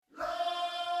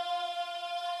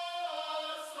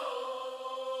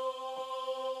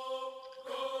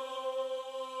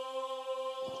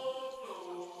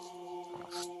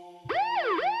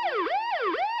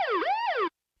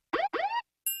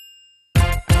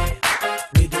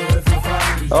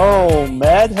Oh,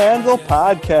 Mad Handle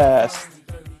Podcast.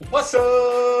 What's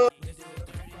up?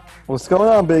 What's going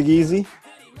on, Big Easy?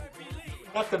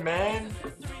 Nothing, man.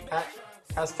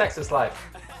 How's Texas life?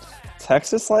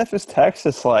 Texas life is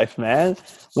Texas life, man.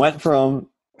 Went from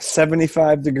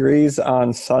 75 degrees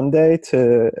on Sunday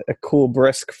to a cool,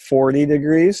 brisk 40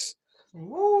 degrees.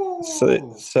 Woo!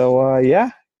 So yeah,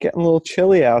 getting a little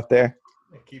chilly out there.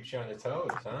 It keeps you on your toes,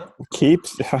 huh? Could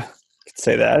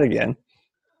say that again.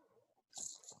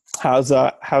 How's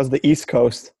the East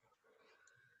Coast?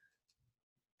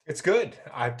 It's good.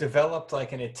 I've developed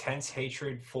like an intense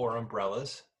hatred for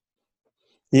umbrellas.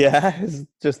 Yeah, it's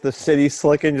just the city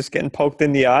slicking, just getting poked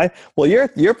in the eye. Well,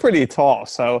 you're pretty tall,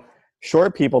 so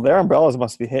short people, their umbrellas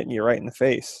must be hitting you right in the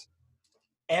face.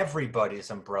 Everybody's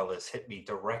umbrellas hit me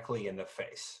directly in the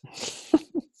face.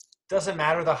 Doesn't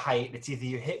matter the height. It's either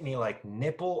you hit me like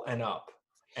nipple and up,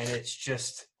 and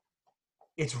it's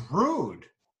rude.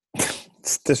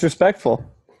 It's disrespectful.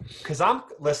 Because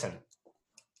listen,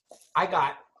 I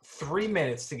got 3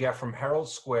 minutes to get from Herald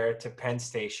Square to Penn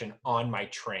Station on my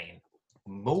train.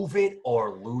 Move it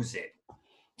or lose it.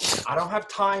 I don't have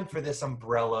time for this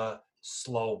umbrella,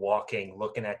 slow walking,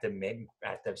 looking at the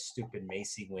stupid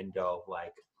Macy window.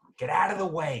 Like, get out of the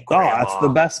way, Grandma. Oh, that's the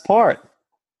best part.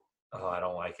 Oh, I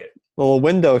don't like it. Little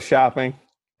window shopping.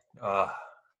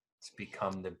 It's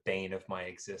become the bane of my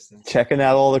existence. Checking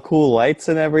out all the cool lights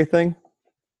and everything.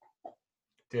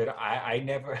 Dude, I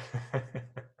never...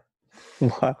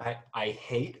 What? I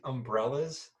hate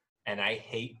umbrellas, and I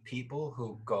hate people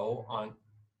who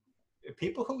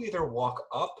either walk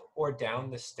up or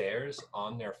down the stairs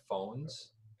on their phones.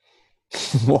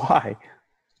 Why?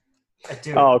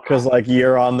 Dude, because like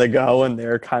you're on the go and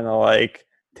they're kind of like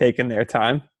taking their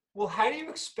time. Well, how do you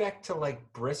expect to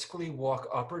like briskly walk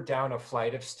up or down a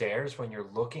flight of stairs when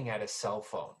you're looking at a cell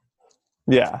phone?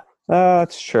 Yeah,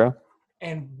 that's true.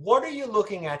 And what are you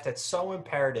looking at that's so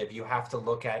imperative you have to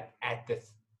look at the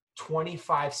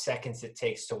 25 seconds it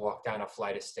takes to walk down a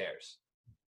flight of stairs?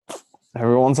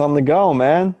 Everyone's on the go,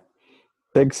 man.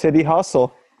 Big city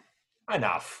hustle.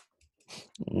 Enough.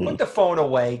 Put the phone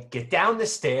away, get down the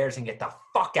stairs, and get the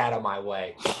fuck out of my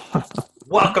way.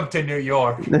 Welcome to New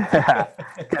York. Yeah,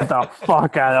 get the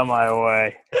fuck out of my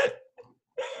way.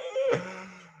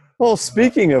 Well,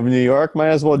 speaking of New York, might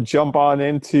as well jump on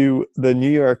into the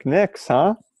New York Knicks,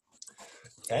 huh?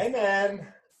 Hey, man.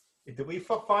 Did we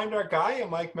find our guy,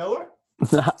 Mike Miller?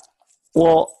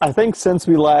 Well, I think since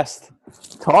we last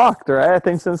talked, right? I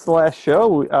think since the last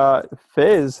show,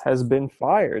 Fizz has been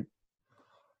fired.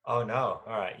 Oh, no.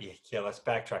 All right. Yeah, let's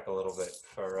backtrack a little bit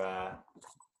for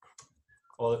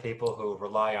all the people who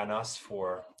rely on us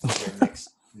for their Knicks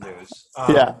news.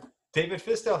 Yeah. David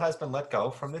Fizdale has been let go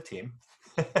from the team.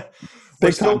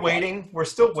 We're still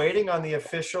waiting on the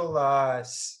official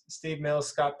Steve Mills,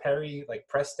 Scott Perry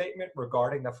press statement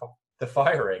regarding the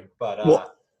firing. But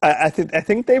well, I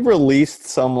think they released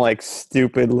some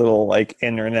stupid little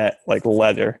internet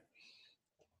letter.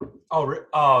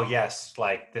 Oh yes,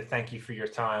 the thank you for your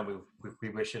time. We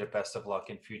wish you the best of luck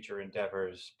in future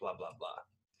endeavors. Blah blah blah.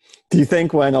 Do you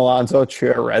think when Alonzo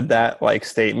Trier read that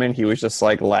statement, he was just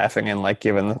laughing and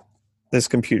giving his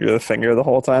computer the finger the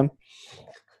whole time?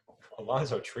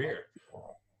 Alonzo Trier.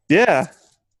 Yeah.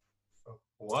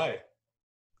 Why?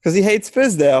 Because he hates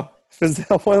Fizdale.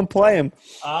 Fizdale wouldn't play him.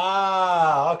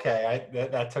 Ah, okay.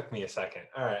 That took me a second.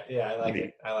 All right. Yeah,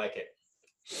 I like it.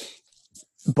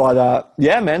 But,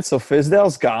 yeah, man, so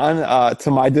Fizdale's gone.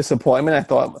 To my disappointment, I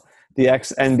thought the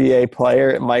ex-NBA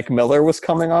player Mike Miller was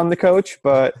coming on the coach,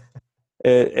 but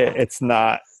it's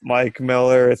not Mike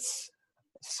Miller. It's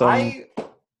some...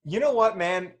 You know what,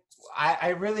 man?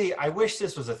 I wish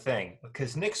this was a thing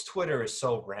because Knicks Twitter is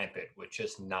so rampant with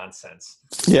just nonsense.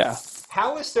 Yeah.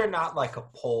 How is there not a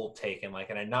poll taken,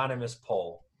 an anonymous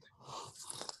poll?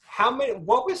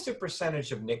 What was the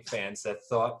percentage of Knicks fans that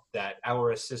thought that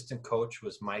our assistant coach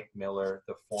was Mike Miller,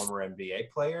 the former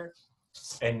NBA player,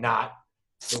 and not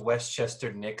the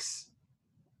Westchester Knicks,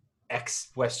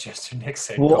 ex-Westchester Knicks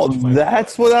head coach? Well,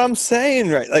 that's what I'm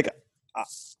saying, right?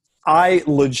 I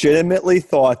legitimately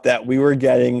thought that we were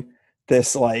getting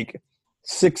this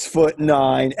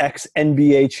 6'9"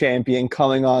 ex-NBA champion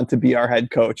coming on to be our head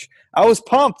coach. I was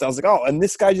pumped. I was like, oh, and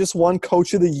this guy just won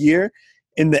Coach of the Year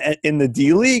in the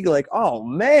D League. Oh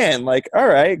man, all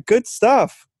right, good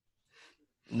stuff.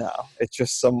 No, it's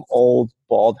just some old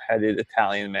bald-headed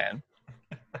Italian man.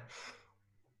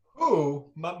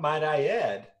 Who, might I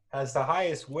add, has the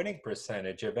highest winning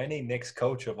percentage of any Knicks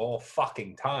coach of all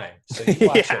fucking time. So you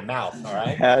watch your mouth, all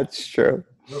right? That's true.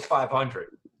 We're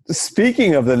 500.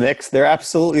 Speaking of the Knicks, they're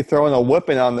absolutely throwing a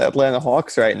whipping on the Atlanta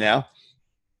Hawks right now.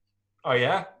 Oh,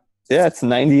 yeah? Yeah, it's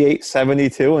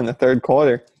 98-72 in the third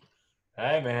quarter.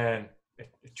 Hey, man.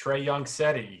 Trae Young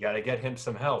said it. You got to get him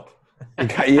some help.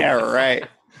 Yeah, right.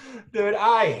 Dude,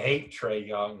 I hate Trae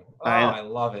Young. Oh, I know. I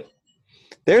love it.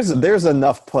 There's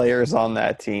enough players on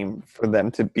that team for them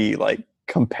to be like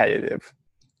competitive.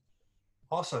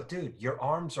 Also, dude, your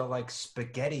arms are like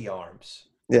spaghetti arms.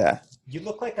 Yeah. You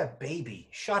look like a baby.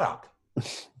 Shut up.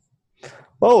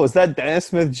 Oh, is that Dennis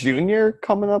Smith Jr.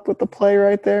 coming up with the play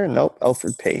right there? Nope,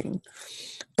 Elfrid Payton.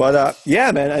 But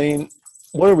yeah, man. I mean,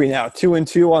 what are we now?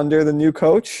 2-2 under the new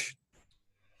coach.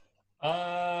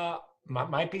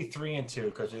 Might be 3-2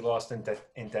 because we lost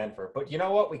in Denver. But you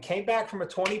know what? We came back from a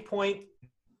 20-point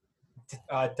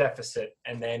deficit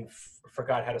and then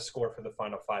forgot how to score for the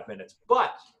final 5 minutes.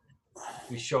 But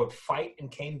we showed fight and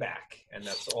came back, and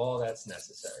that's all that's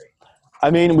necessary. I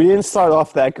mean, we didn't start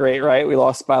off that great, right? We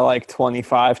lost by like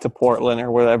 25 to Portland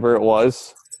or whatever it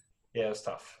was. Yeah, it was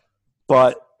tough.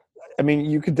 But, I mean,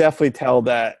 you could definitely tell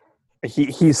that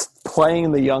he's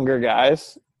playing the younger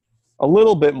guys a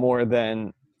little bit more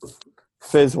than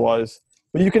Fizz was.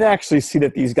 But you can actually see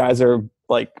that these guys are,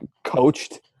 like,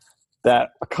 coached,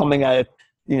 that coming at,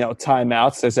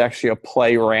 timeouts, there's actually a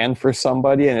play ran for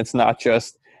somebody, and it's not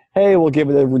just, hey, we'll give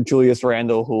it to Julius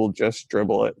Randle who will just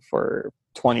dribble it for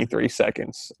 23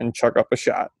 seconds and chuck up a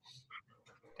shot.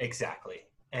 Exactly.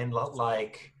 And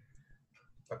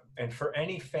and for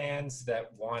any fans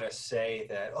that want to say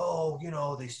that,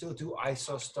 they still do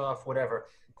ISO stuff, whatever.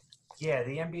 Yeah,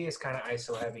 the NBA is kind of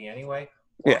ISO heavy anyway.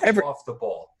 Off the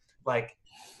ball. Like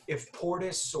if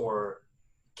Portis or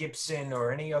Gibson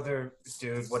or any other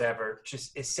dude, whatever,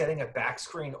 just is setting a back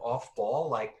screen off ball,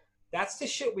 like that's the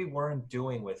shit we weren't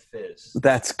doing with Fizz.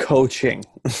 That's coaching.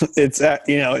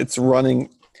 It's running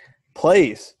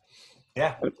plays.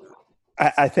 Yeah.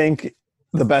 I think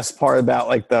the best part about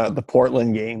like the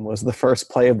Portland game was the first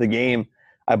play of the game,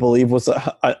 I believe, was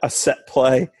a set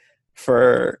play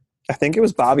for, I think it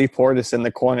was Bobby Portis in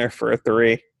the corner for a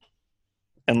three.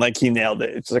 And like he nailed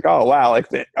it. It's like, oh wow, like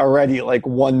already like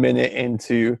 1 minute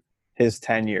into his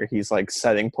tenure, he's like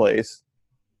setting plays.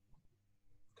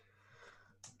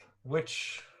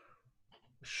 Which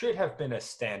should have been a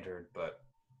standard, but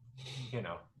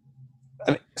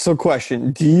I mean, so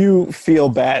question, do you feel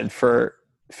bad for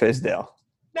Fizdale?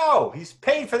 No, he's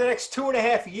paid for the next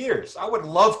 2.5 years. I would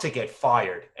love to get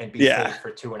fired and be paid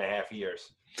for 2.5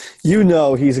 years.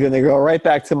 He's going to go right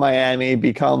back to Miami,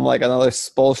 become like another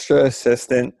Spoelstra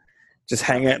assistant, just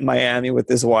hang out in Miami with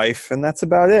his wife, and that's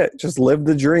about it. Just live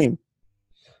the dream.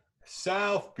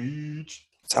 South Beach.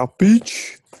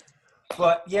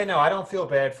 But, I don't feel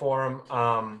bad for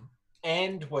him.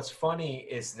 And what's funny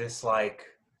is this, like,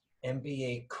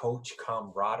 NBA coach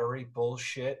camaraderie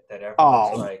bullshit that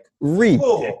everyone's like,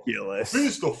 ridiculous.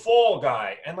 He's the fall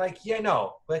guy. And, like,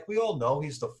 we all know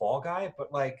he's the fall guy,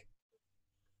 but, like,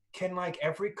 can, like,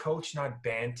 every coach not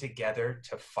band together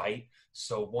to fight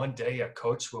so one day a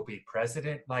coach will be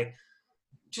president? Like,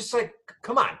 just, like,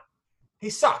 come on. He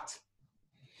sucked.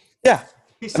 Yeah.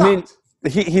 He sucked. I mean,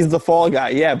 he's the fall guy,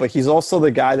 yeah, but he's also the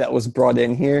guy that was brought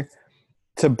in here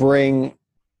to bring,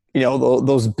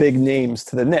 those big names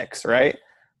to the Knicks, right?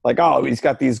 Like, he's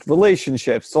got these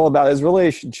relationships. It's all about his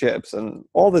relationships and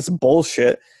all this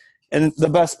bullshit. And the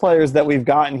best players that we've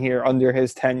gotten here under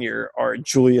his tenure are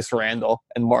Julius Randle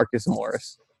and Marcus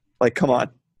Morris. Like, come on.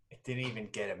 It didn't even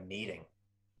get a meeting.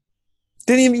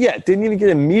 Didn't even get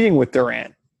a meeting with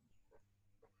Durant.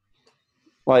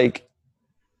 Like,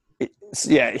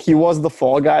 he was the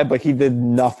fall guy, but he did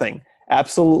nothing,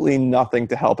 absolutely nothing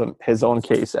to help his own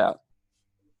case out.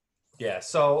 Yeah,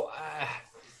 so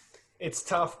it's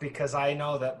tough because I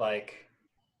know that, like,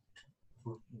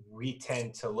 we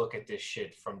tend to look at this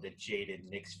shit from the jaded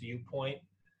Knicks viewpoint,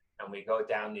 and we go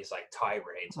down these, like,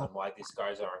 tirades on why these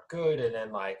guys aren't good, and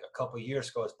then, like, a couple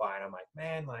years goes by, and I'm like,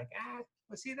 man, like,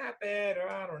 was he that bad? Or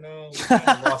I don't know, we kind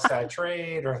of lost that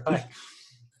trade, or, like,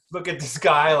 look at this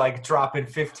guy, like, dropping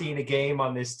 15 a game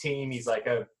on this team. He's, like,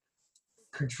 a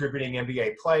contributing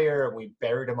NBA player, and we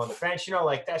buried him on the bench.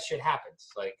 Like, that shit happens.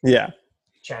 Like,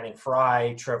 Channing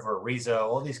Frye, Trevor Ariza,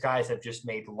 all these guys have just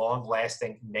made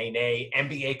long-lasting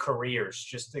NBA careers.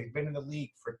 Just they've been in the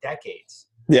league for decades.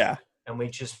 Yeah. And we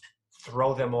just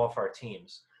throw them off our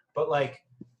teams. But, like,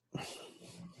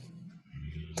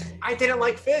 I didn't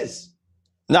like Fizz.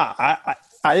 No, I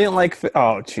didn't like –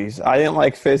 oh, jeez. I didn't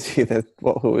like Fizz either.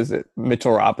 Who was it?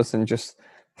 Mitchell Robinson just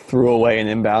threw away an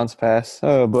inbounds pass.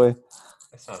 Oh, boy.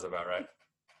 That sounds about right.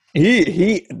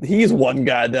 He's one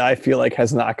guy that I feel like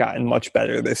has not gotten much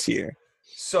better this year.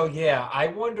 So yeah, I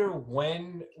wonder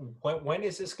when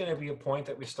is this going to be a point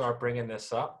that we start bringing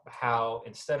this up? How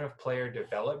instead of player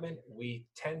development, we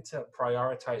tend to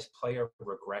prioritize player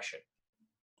regression.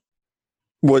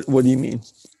 What do you mean?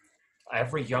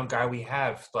 Every young guy we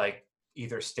have like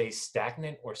either stays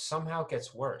stagnant or somehow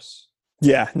gets worse.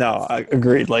 Yeah, no, I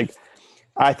agreed. Like,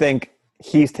 I think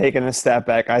he's taken a step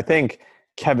back. I think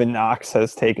Kevin Knox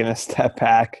has taken a step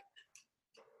back.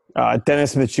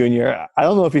 Dennis Smith Jr., I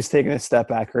don't know if he's taken a step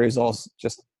back or he's also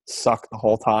just sucked the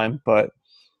whole time, but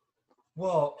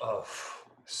Well,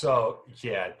 so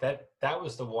yeah, that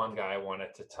was the one guy I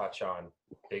wanted to touch on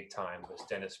big time was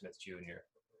Dennis Smith Jr.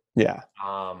 yeah,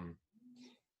 Um,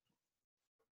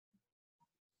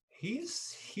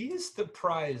 he's the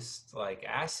prized like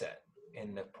asset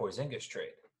in the Porzingis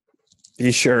trade.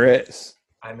 he sure is.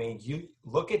 I mean, you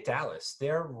look at Dallas;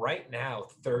 they're right now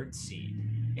third seed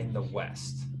in the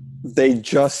West. They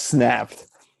just snapped.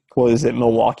 What is it?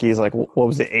 Milwaukee's like, what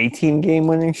was it, 18 game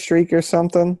winning streak or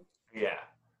something? Yeah.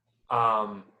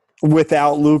 Um,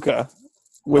 Without Luka,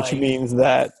 which like means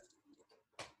that,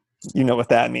 you know what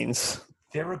that means.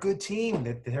 they're a good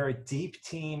team. They're a deep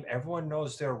team. Everyone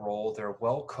knows their role. They're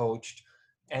well coached.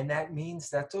 And that means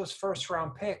that those first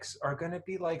round picks are going to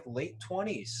be like late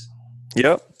 20s.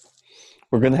 Yep.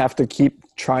 We're going to have to keep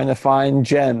trying to find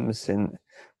gems in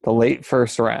the late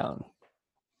first round.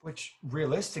 Which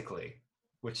realistically,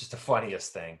 which is the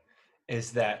funniest thing,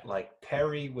 is that like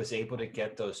Perry was able to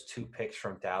get those 2 picks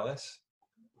from Dallas.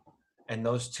 And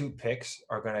those 2 picks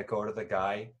are going to go to the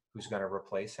guy who's going to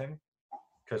replace him.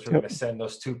 Because we're going to send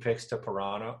those 2 picks to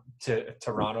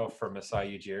Toronto for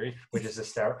Masai Ujiri, which is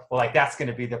hysterical. Well, like that's going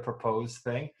to be the proposed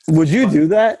thing. Would you do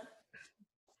that?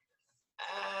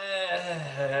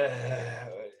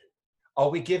 Are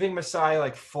we giving Masai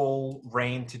like full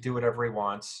reign to do whatever he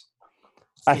wants?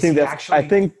 I think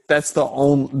that's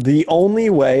the only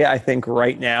way I think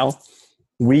right now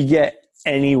we get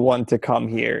anyone to come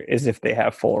here is if they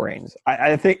have full reigns.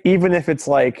 I think even if it's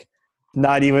like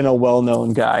not even a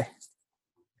well-known guy.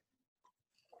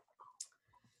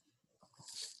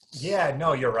 Yeah,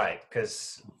 no, you're right.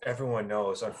 Because everyone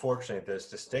knows, unfortunately, there's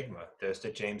the stigma. There's the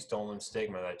James Dolan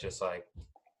stigma that just like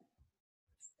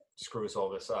screws all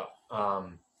this up.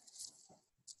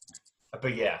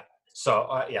 But yeah,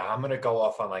 so yeah, I'm gonna go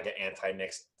off on like an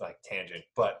anti-Knicks like tangent,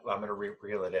 but I'm gonna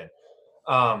reel it in.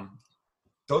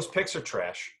 Those picks are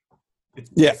trash.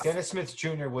 Yeah. Like Dennis Smith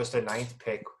Jr. was the 9th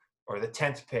pick or the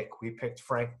 10th pick. We picked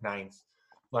Frank 9th.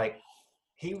 Like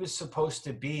he was supposed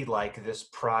to be like this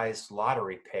prized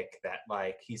lottery pick that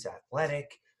like he's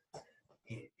athletic.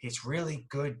 He's really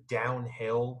good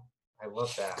downhill. I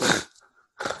love that.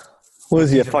 What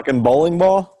is he, a fucking bowling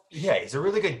ball? Yeah, he's a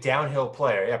really good downhill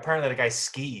player. Yeah, apparently the guy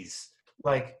skis.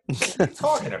 Like, what are you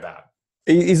talking about?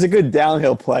 He's a good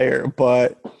downhill player,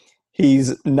 but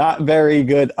he's not very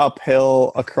good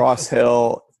uphill, across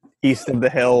hill, east of the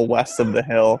hill, west of the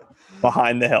hill,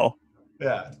 behind the hill.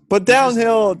 Yeah. But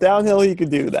downhill, he could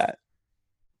do that.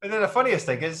 And then the funniest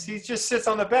thing is he just sits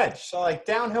on the bench. So, like,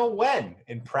 downhill when?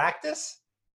 In practice?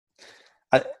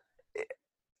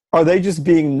 Are they just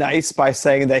being nice by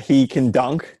saying that he can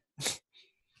dunk?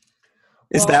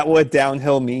 Is that what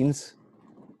downhill means?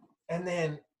 And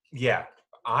then, yeah,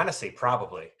 honestly,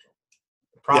 probably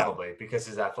because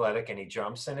he's athletic and he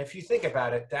jumps. And if you think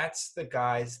about it, that's the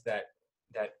guys that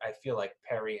I feel like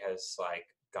Perry has like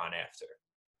gone after.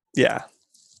 Yeah.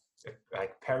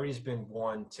 Like Perry's been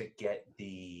one to get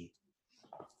the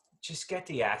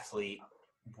athlete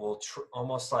will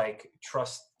almost like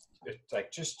trust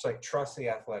the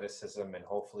athleticism and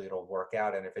hopefully it'll work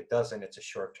out. And if it doesn't, it's a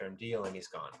short-term deal and he's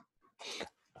gone.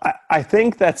 I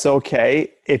think that's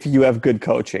okay if you have good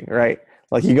coaching, right?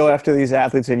 Like you go after these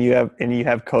athletes and you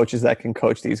have coaches that can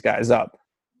coach these guys up.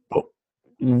 But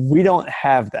we don't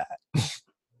have that.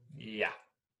 Yeah.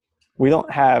 We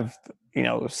don't have,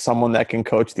 someone that can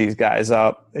coach these guys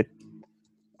up.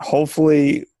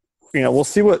 Hopefully, we'll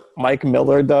see what Mike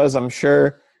Miller does. I'm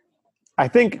sure. I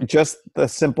think just the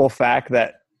simple fact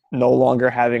that no longer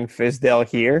having Fizdale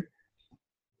here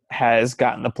has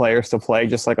gotten the players to play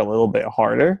just like a little bit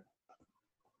harder.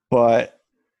 But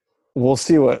we'll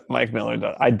see what Mike Miller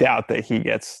does. I doubt that he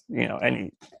gets,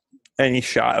 any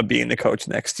shot of being the coach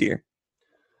next year.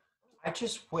 I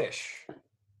just wish.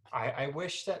 I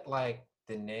wish that like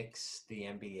the Knicks, the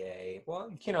NBA,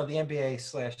 the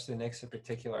NBA / the Knicks in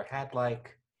particular had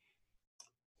like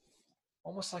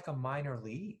almost like a minor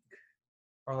league.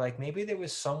 Or like maybe there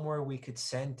was somewhere we could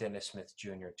send Dennis Smith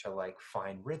Jr. to like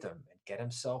find rhythm and get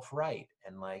himself right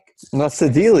and like. And that's the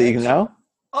D League, no?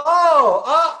 Oh!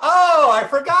 I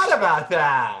forgot about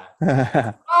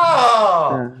that.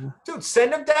 Oh, Uh, dude,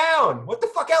 send him down. What the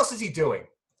fuck else is he doing?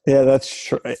 yeah, that's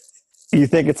true. You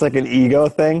think it's like an ego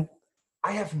thing?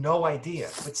 I have no idea.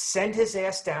 But send his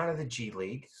ass down to the G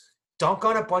League, dunk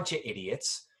on a bunch of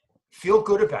idiots, feel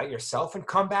good about yourself, and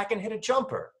come back and hit a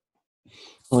jumper.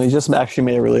 Well, he just actually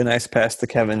made a really nice pass to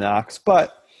Kevin Knox,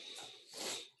 but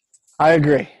I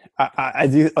agree. I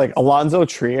do like Alonzo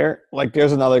Trier. Like,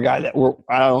 there's another guy that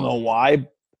I don't know why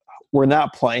we're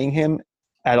not playing him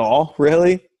at all,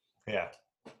 really. Yeah.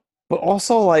 But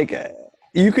also, like,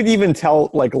 you could even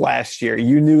tell, like, last year,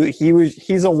 you knew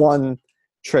he's a one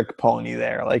trick pony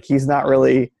there. Like, he's not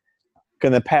really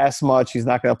going to pass much. He's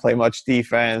not going to play much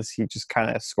defense. He just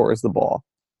kind of scores the ball,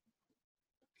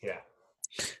 Yeah.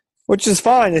 which is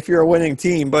fine if you're a winning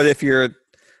team. But if you're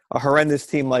a horrendous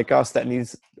team like us that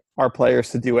needs our players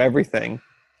to do everything,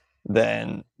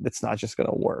 then it's not just going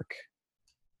to work.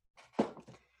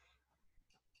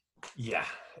 Yeah.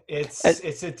 It's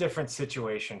a different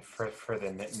situation for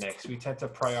the Knicks. We tend to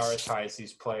prioritize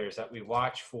these players that we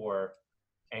watch for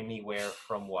anywhere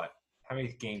from what? How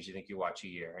many games do you think you watch a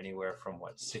year? Anywhere from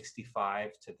what,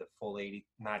 65 to the full 80,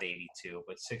 not 82,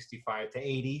 but 65 to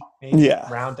 80, maybe.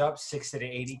 Yeah. Round up 60 to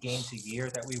 80 games a year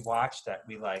that we watch, that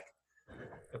we like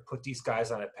put these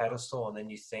guys on a pedestal, and then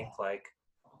you think like,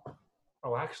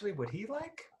 oh, actually, would he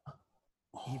like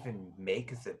even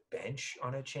make the bench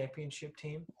on a championship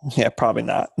team? Yeah, probably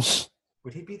not.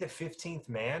 Would he be the 15th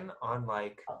man on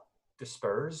like the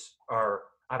Spurs or,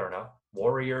 I don't know,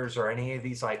 Warriors or any of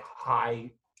these like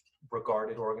high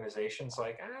regarded organizations?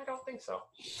 Like, I don't think so.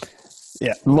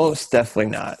 Yeah, most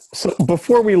definitely not. So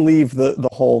before we leave the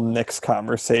whole Knicks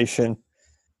conversation,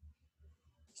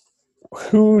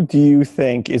 who do you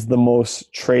think is the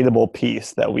most tradable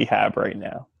piece that we have right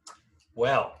now?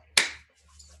 Well,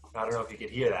 I don't know if you could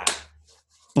hear that.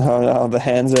 Oh no, the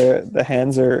hands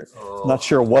are not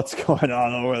sure what's going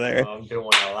on over there. I'm doing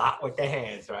a lot with the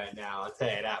hands right now, I'll tell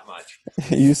you that much.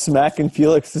 You smacking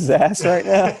Felix's ass right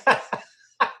now?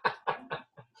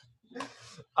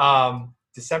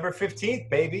 December 15th,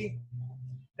 baby.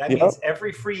 That means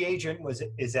every free agent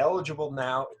is eligible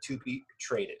now to be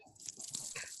traded.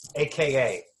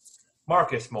 AKA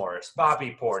Marcus Morris,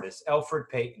 Bobby Portis, Elfrid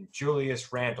Payton,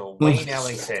 Julius Randle, Wayne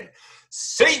Ellington.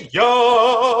 See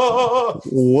ya!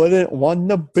 Wouldn't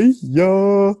wanna be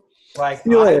ya. Like, see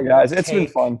you later, guys. It's been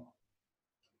fun.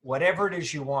 Whatever it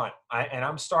is you want.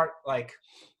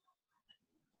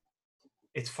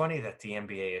 It's funny that the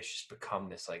NBA has just become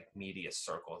this like media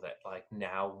circle that like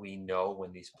now we know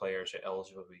when these players are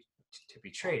eligible to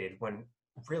be traded, when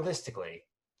realistically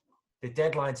the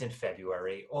deadline's in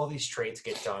February. All these trades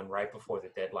get done right before the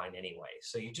deadline anyway.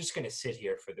 So you're just going to sit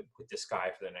here with this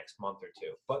guy for the next month or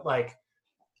two. But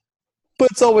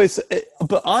it's always,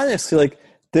 but honestly, like,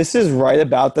 this is right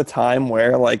about the time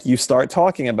where like you start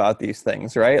talking about these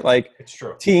things, right? Like, it's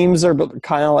true. Teams are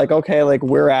kind of like, okay, like,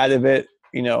 we're out of it.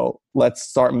 You know, let's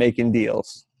start making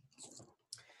deals.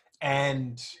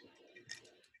 And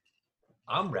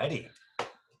I'm ready.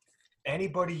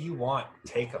 Anybody you want,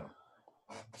 take them.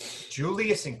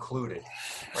 Julius included.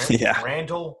 Yeah.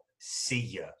 Randall, see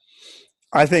ya.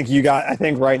 I think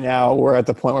right now we're at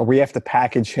the point where we have to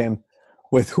package him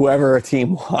with whoever a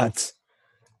team wants.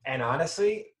 And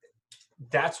honestly,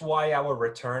 that's why our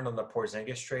return on the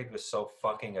Porzingis trade was so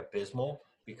fucking abysmal,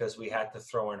 because we had to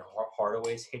throw in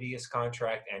Hardaway's hideous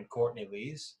contract and Courtney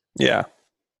Lee's. Yeah.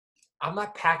 I'm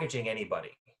not packaging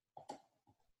anybody.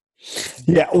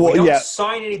 Yeah, well, we don't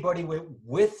sign anybody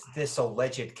with this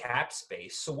alleged cap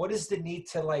space. So what is the need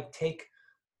to like take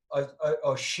a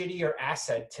shittier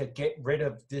asset to get rid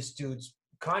of this dude's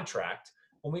contract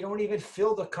when we don't even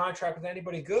fill the contract with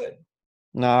anybody good?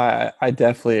 No, I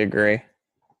definitely agree.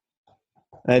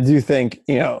 And I do think,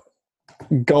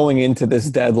 going into this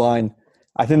deadline,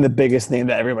 I think the biggest name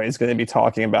that everybody's going to be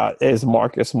talking about is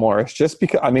Marcus Morris. Just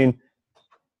because, I mean,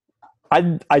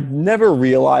 I never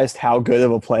realized how good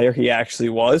of a player he actually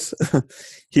was.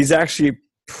 He's actually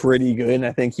pretty good, and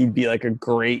I think he'd be like a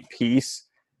great piece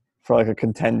for like a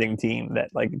contending team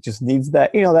that like just needs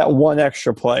that, that one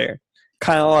extra player.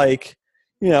 Kind of like,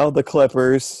 the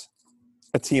Clippers,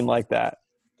 a team like that.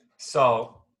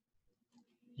 So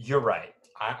you're right.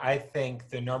 I think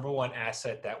the number one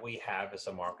asset that we have is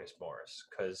a Marcus Morris,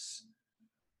 because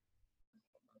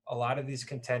a lot of these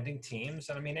contending teams,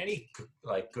 and I mean any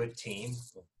like good team,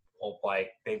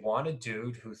 like they want a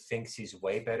dude who thinks he's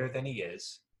way better than he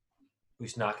is,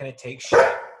 who's not going to take shit.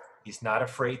 He's not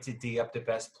afraid to D up the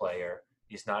best player.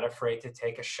 He's not afraid to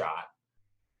take a shot.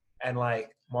 And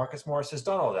like Marcus Morris has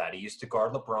done all that. He used to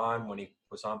guard LeBron when he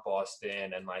was on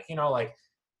Boston, and like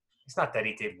it's not that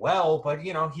he did well, but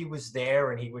you know, he was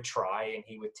there and he would try and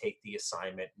he would take the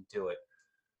assignment and do it.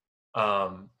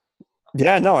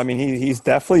 Yeah, no, I mean he's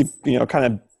definitely, kind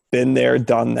of been there,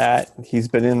 done that. He's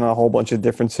been in a whole bunch of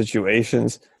different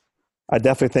situations. I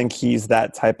definitely think he's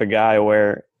that type of guy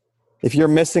where if you're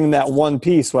missing that one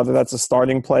piece, whether that's a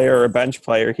starting player or a bench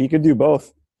player, he could do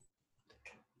both.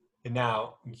 And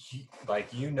now,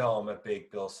 I'm a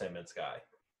big Bill Simmons guy.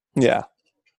 Yeah.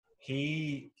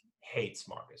 He hates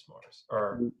Marcus Morris.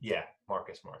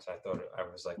 Marcus Morris. I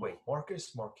was like, wait,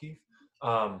 Markieff?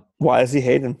 Why does he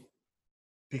hate him?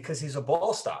 Because he's a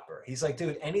ball stopper. He's like,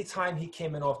 dude, anytime he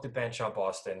came in off the bench on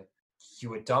Boston, you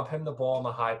would dump him the ball in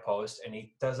the high post, and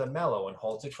he does a mellow and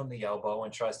holds it from the elbow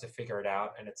and tries to figure it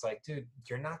out. And it's like, dude,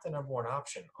 you're not the number one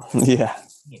option. Yeah.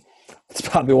 That's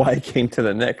probably why he came to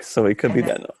the Knicks, so he could be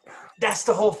that. That's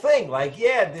the whole thing. Like,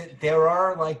 yeah, there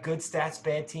are like good stats,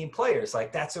 bad team players.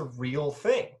 Like, that's a real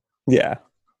thing. Yeah.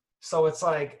 So it's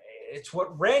like, it's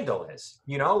what Randall is,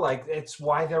 like it's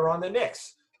why they're on the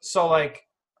Knicks. So like,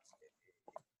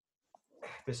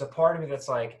 there's a part of me that's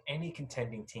like, any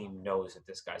contending team knows that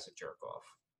this guy's a jerk off.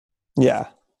 Yeah.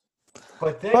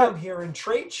 But then I'm hearing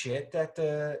trade shit that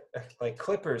the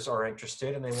Clippers are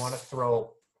interested and they want to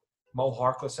throw Mo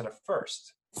Harkless in a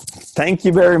first. Thank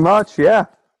you very much. Yeah.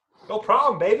 No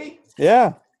problem, baby.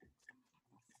 Yeah.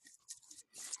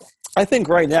 I think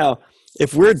right now,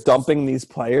 if we're dumping these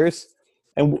players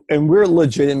and we're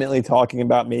legitimately talking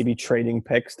about maybe trading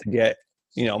picks to get,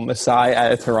 Masai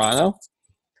out of Toronto,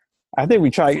 I think we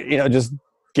try, just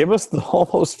give us all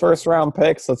those first round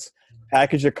picks. Let's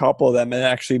package a couple of them and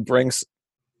actually bring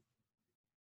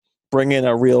in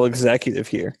a real executive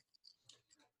here.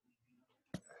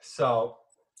 So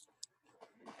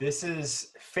this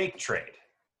is fake trade.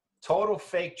 Total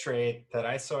fake trade that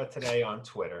I saw today on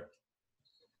Twitter.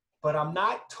 But I'm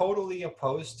not totally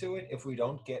opposed to it if we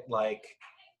don't get like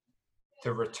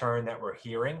the return that we're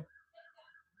hearing.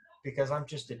 Because I'm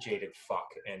just a jaded fuck.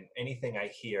 And anything I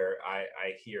hear, I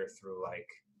hear through like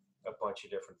a bunch of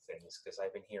different things. Because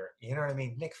I've been hearing, you know what I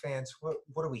mean? Knicks fans, what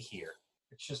do we hear?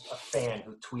 It's just a fan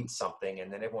who tweets something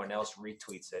and then everyone else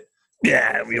retweets it.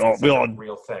 Yeah, we all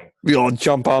real thing. We all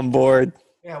jump on board.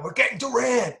 Yeah, we're getting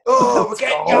Durant. Oh, we're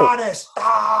getting Giannis.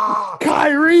 Ah!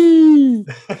 Kyrie.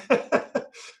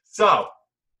 So,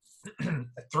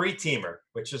 a three-teamer,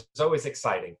 which is always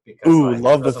exciting because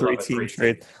love the three-team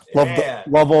trade.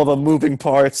 Love all the moving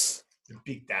parts.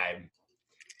 Big time.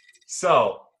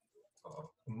 So,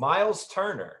 Miles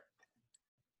Turner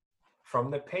from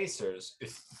the Pacers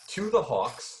to the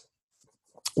Hawks.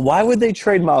 Why would they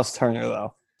trade Miles Turner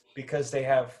though? Because they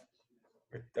have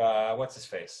what's his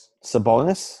face?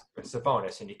 Sabonis,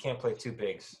 and you can't play two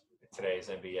bigs in today's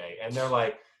NBA. And they're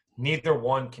like, neither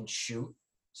one can shoot,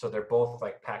 so they're both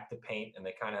like pack the paint, and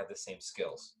they kind of have the same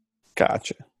skills.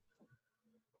 Gotcha.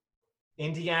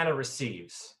 Indiana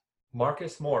receives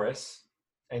Marcus Morris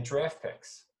and draft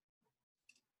picks.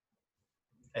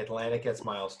 Atlanta gets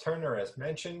Miles Turner, as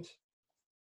mentioned,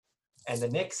 and the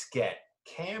Knicks get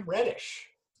Cam Reddish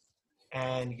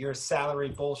and your salary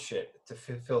bullshit to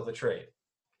fulfill the trade.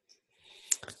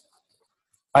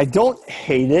 I don't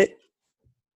hate it.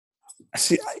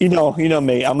 See, you know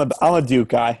me. I'm a Duke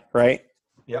guy, right?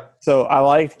 Yep. So I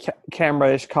liked Cam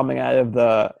Reddish coming out of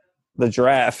the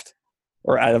draft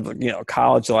or out of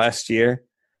college last year,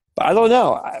 but I don't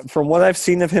know. From what I've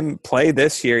seen of him play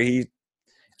this year,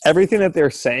 everything that they're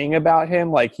saying about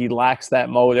him, like he lacks that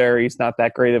motor. He's not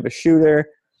that great of a shooter.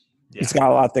 Yeah. He's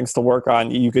got a lot of things to work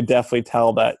on. You could definitely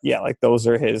tell that, like those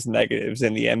are his negatives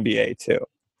in the NBA too.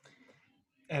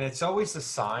 And it's always a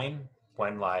sign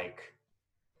when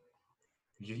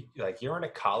you're in a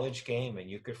college game and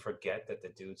you could forget that the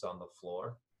dude's on the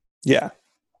floor. Yeah.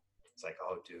 It's like,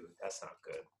 oh, dude, that's not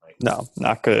good. Like, no,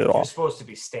 not good at all. You're supposed to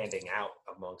be standing out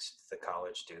amongst the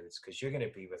college dudes because you're going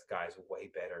to be with guys way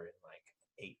better in like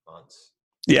 8 months.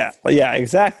 Yeah,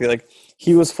 exactly. Like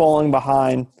he was falling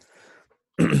behind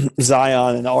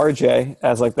Zion and RJ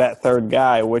as like that third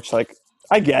guy, which like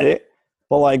I get it,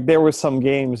 but like there were some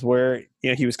games where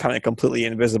he was kind of completely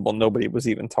invisible. Nobody was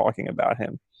even talking about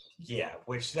him. Yeah,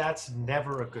 which that's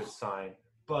never a good sign.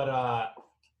 But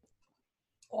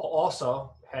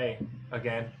also, hey,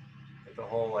 again, the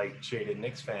whole like jaded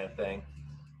Knicks fan thing.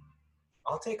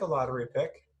 I'll take a lottery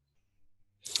pick.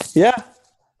 Yeah.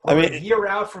 I mean, a year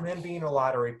out from him being a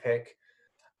lottery pick,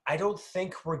 I don't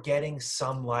think we're getting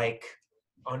some like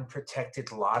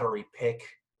unprotected lottery pick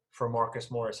for Marcus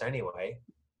Morris anyway.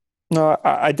 No,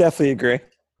 I definitely agree.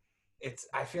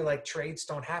 I feel like trades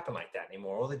don't happen like that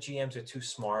anymore. All the GMs are too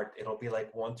smart. It'll be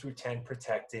like 1 through 10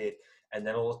 protected, and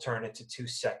then it'll turn into 2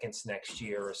 seconds next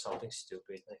year or something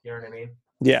stupid. Like, you know what I mean?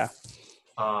 Yeah.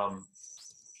 I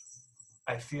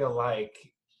feel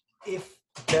like if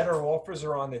better offers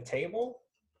are on the table,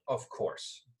 of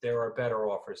course, there are better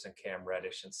offers than Cam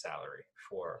Reddish in salary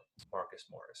for Marcus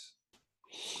Morris.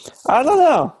 I don't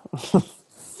know.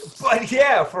 But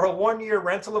yeah, for a 1-year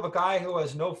rental of a guy who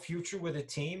has no future with a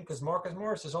team, because Marcus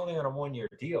Morris is only on a 1-year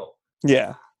deal.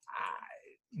 Yeah.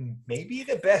 Maybe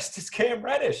the best is Cam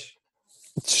Reddish.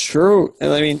 It's true.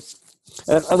 And I mean,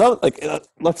 another,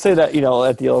 let's say that,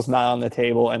 that deal is not on the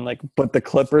table but the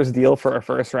Clippers deal for a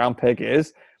first round pick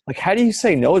is how do you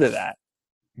say no to that?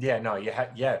 Yeah, no,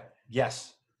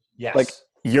 yes. Like,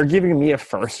 you're giving me a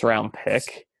first round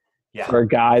pick yeah. for a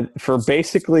guy for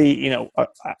basically, a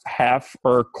half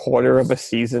or a quarter of a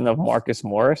season of Marcus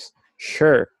Morris.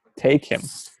 Sure. Take him.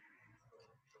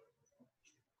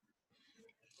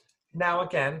 Now,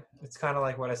 again, it's kind of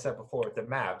like what I said before with the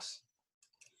Mavs.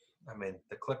 I mean,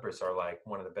 the Clippers are like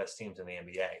one of the best teams in the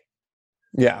NBA.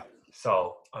 Yeah.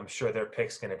 So I'm sure their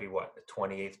pick's going to be the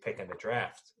 28th pick in the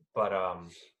draft. But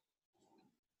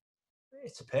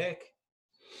it's a pick.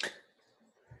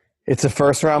 It's a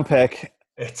first round pick.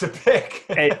 It's a pick.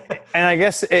 And I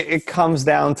guess it comes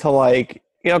down to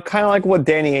kind of like what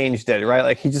Danny Ainge did, right?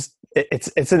 Like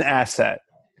it's an asset.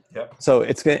 Yep. So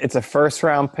it's a first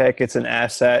round pick. It's an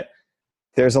asset.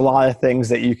 There's a lot of things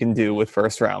that you can do with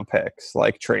first round picks,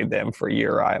 like trade them for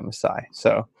Uriah Masai.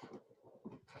 So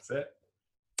that's it.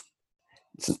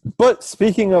 But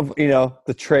speaking of,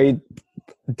 the trade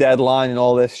deadline and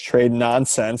all this trade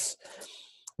nonsense,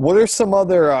 what are some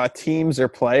other teams or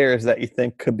players that you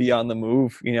think could be on the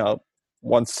move,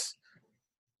 once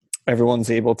everyone's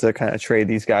able to kind of trade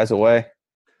these guys away?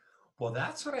 Well,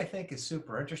 that's what I think is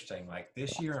super interesting. Like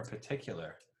this year in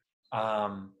particular,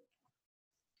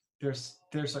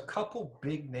 there's a couple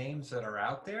big names that are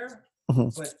out there,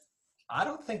 but I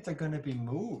don't think they're going to be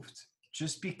moved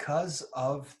just because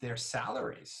of their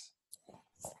salaries.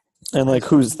 And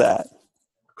who's that?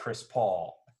 Chris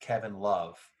Paul, Kevin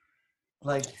Love.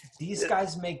 Like these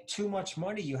guys make too much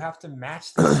money. You have to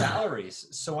match their salaries.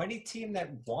 So any team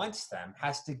that wants them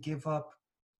has to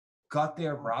gut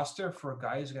their roster for a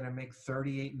guy who's going to make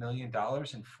 $38 million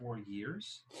in 4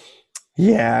 years.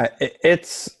 Yeah,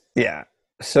 yeah.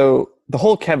 So the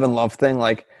whole Kevin Love thing,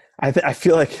 I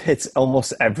feel like it's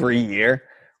almost every year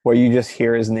where you just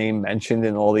hear his name mentioned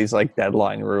in all these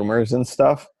deadline rumors and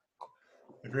stuff.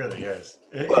 It really is.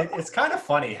 It's kind of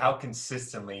funny how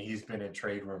consistently he's been in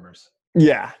trade rumors.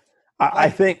 Yeah.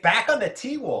 I think back on the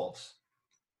T-Wolves.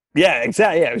 Yeah,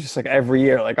 exactly. Yeah, it was just every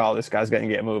year, oh, this guy's going to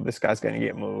get moved. This guy's going to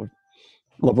get moved.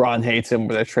 LeBron hates him,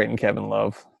 but they're trading Kevin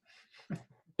Love.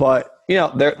 But,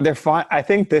 they're fine. I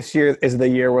think this year is the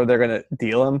year where they're going to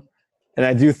deal him. And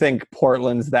I do think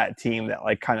Portland's that team that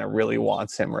kind of really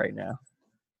wants him right now.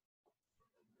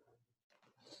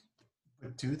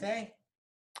 But do they?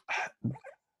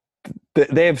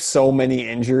 They have so many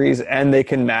injuries, and they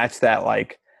can match that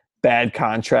bad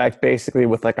contract basically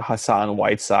with a Hassan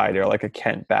Whiteside or a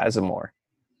Kent Bazemore.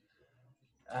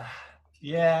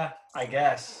 Yeah, I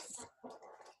guess.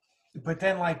 But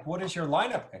then what is your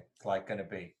lineup going to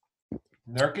be?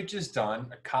 Nurkic is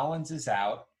done. Collins is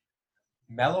out.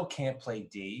 Melo can't play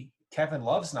D. Kevin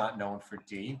Love's not known for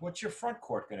D. What's your front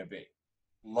court going to be?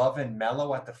 Love and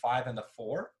Melo at the 5 and the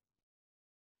 4?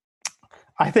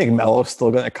 I think Melo's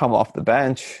still going to come off the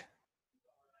bench.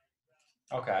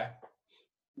 Okay.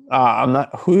 I'm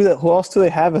not. Who else do they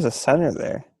have as a center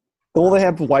there? Well, they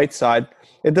have Whiteside.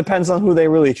 It depends on who they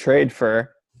really trade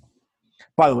for.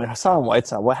 By the way, Hassan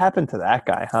Whiteside, what happened to that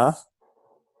guy, huh?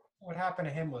 What happened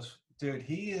to him was, dude,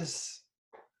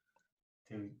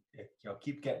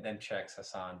 keep getting them checks,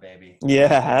 Hassan, baby.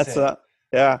 Yeah,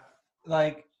 yeah.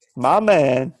 My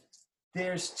man.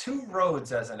 There's two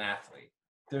roads as an athlete.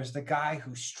 There's the guy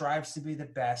who strives to be the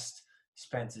best,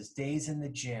 spends his days in the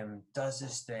gym, does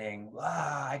his thing.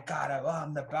 I want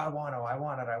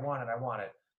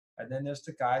it. And then there's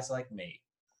the guys like me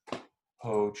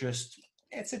who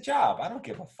it's a job. I don't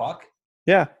give a fuck.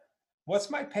 Yeah. What's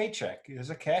my paycheck? Is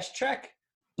it a cash check?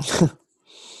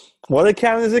 What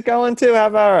account is it going to? How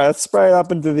about let's spray it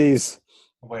up into these.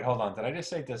 Wait, hold on. Did I just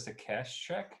say does the cash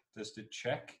check? Does the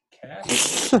check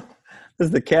cash?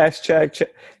 Does the cash check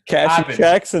cashing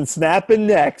checks and snapping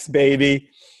necks, baby?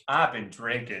 I've been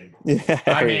drinking. Yeah.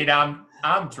 I mean, I'm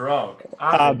drunk.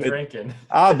 I've been drinking.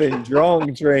 I've been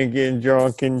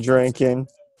drinking.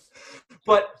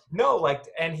 But no,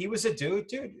 and he was a dude.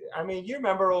 I mean, you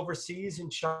remember overseas in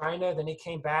China, then he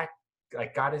came back,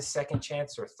 got his second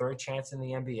chance or third chance in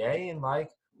the NBA and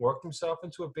worked himself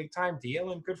into a big time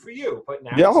deal, and good for you. But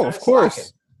now, of course.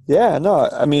 Slacking. Yeah, no,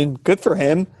 I mean, good for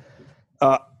him.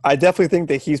 I definitely think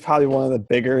that he's probably one of the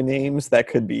bigger names that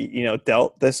could be,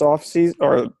 dealt this offseason,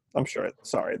 or I'm sure,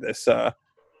 sorry, this,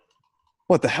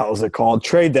 what the hell is it called?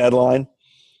 Trade deadline.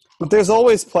 But there's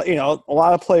always, a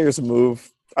lot of players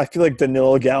move. I feel like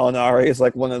Danilo Gallinari is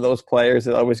like one of those players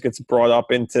that always gets brought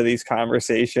up into these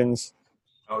conversations.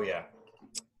 Oh, yeah.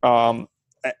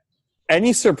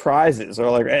 Any surprises or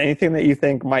like anything that you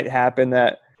think might happen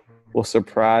that will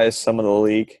surprise some of the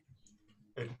league?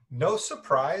 No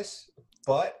surprise,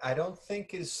 but I don't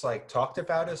think is like talked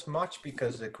about as much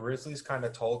because the Grizzlies kind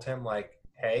of told him like,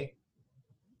 hey,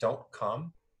 don't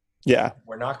come. Yeah.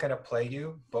 We're not going to play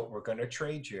you, but we're going to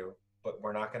trade you, but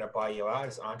we're not going to buy you out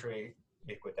as Andre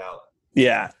Iguodala.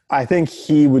 Yeah. I think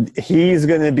he's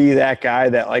going to be that guy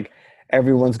that like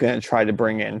everyone's going to try to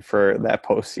bring in for that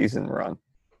postseason run.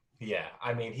 Yeah.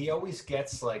 I mean, he always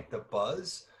gets like the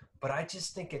buzz, but I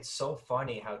just think it's so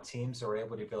funny how teams are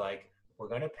able to be like, we're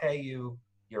going to pay you,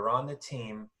 you're on the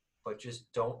team, but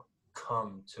just don't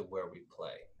come to where we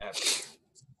play ever.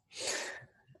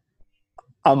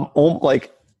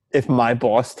 Like, if my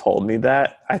boss told me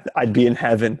that, I'd be in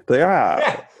heaven.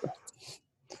 Like,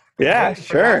 yeah,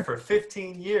 sure. For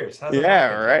 15 years.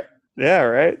 Yeah, right. Yeah,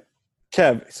 right.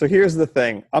 Kev, so here's the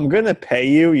thing. I'm going to pay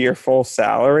you your full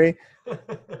salary.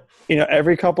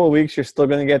 Every couple of weeks, you're still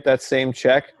going to get that same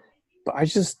check. But I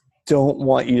just don't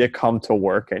want you to come to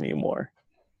work anymore.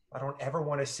 I don't ever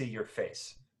want to see your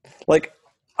face. Like,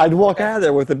 I'd walk out of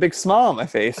there with a big smile on my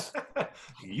face.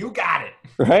 You got it.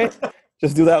 Right?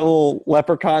 Just do that little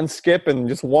leprechaun skip and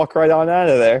just walk right on out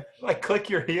of there. Like click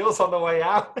your heels on the way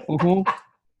out. Mm-hmm.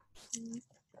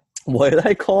 What did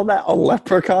I call that? A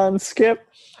leprechaun skip?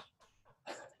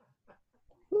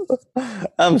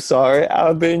 I'm sorry.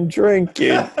 I've been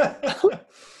drinking.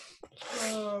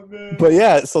 Oh, man. But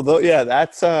yeah, so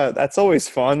that's always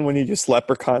fun when you just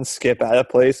leprechaun skip out of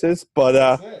places. But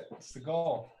that's it. It's the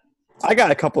goal. I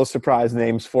got a couple of surprise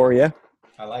names for you.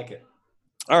 I like it.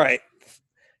 All right.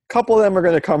 A couple of them are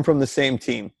going to come from the same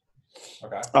team.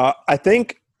 Okay. I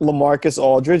think LaMarcus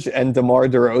Aldridge and DeMar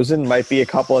DeRozan might be a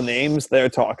couple of names that are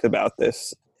talked about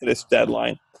this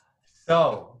deadline.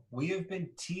 So we have been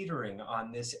teetering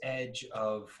on this edge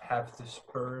of have the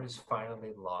Spurs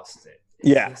finally lost it?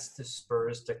 Is the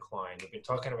Spurs decline? We've been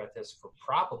talking about this for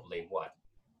probably,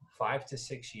 5 to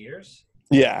 6 years?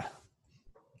 Yeah.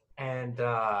 And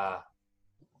I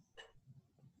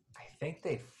think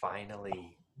they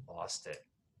finally lost it.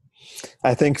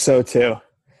 I think so, too.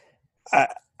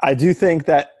 I do think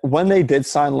that when they did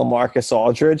sign LaMarcus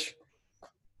Aldridge,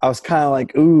 I was kind of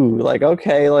like, ooh, like,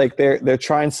 okay, like they're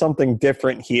trying something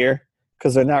different here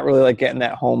because they're not really like getting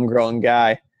that homegrown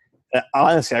guy. And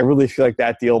honestly, I really feel like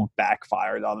that deal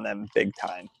backfired on them big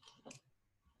time.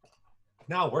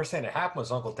 No, worse than it happened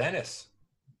was Uncle Dennis.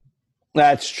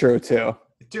 That's true, too.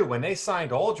 Dude, when they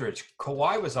signed Aldridge,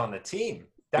 Kawhi was on the team.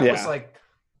 That was like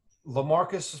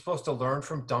LaMarcus was supposed to learn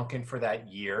from Duncan for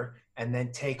that year and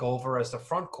then take over as the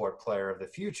front court player of the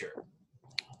future.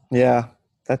 Yeah,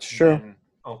 that's true. And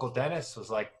Uncle Dennis was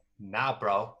like, nah,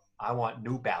 bro, I want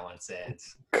New Balance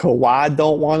ads. Kawhi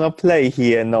don't want to play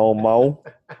here no more.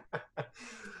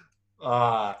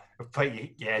 But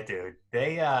yeah, dude,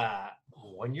 they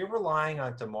when you're relying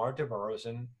on DeMar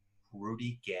DeRozan,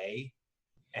 Rudy Gay,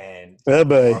 and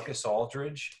Marcus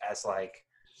Aldridge as like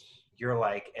you're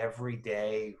like every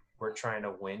day we're trying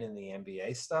to win in the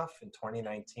NBA stuff in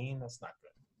 2019, that's not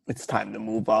good. It's time to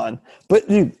move on. But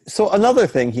dude, so another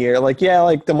thing here, like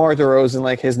DeMar DeRozan,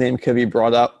 like his name could be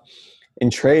brought up in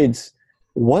trades.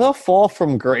 What a fall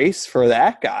from grace for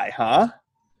that guy, huh?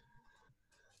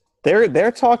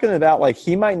 They're talking about like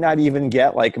he might not even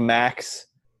get like max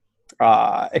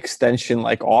extension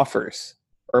like offers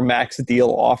or max deal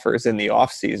offers in the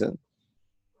offseason.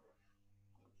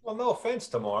 Well, no offense,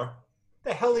 DeMar.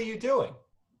 The hell are you doing?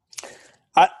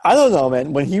 I don't know,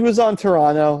 man. When he was on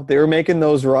Toronto, they were making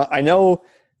those runs. I know,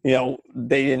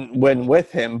 they didn't win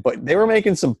with him, but they were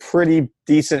making some pretty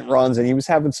decent runs, and he was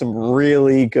having some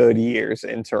really good years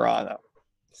in Toronto.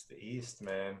 It's the East,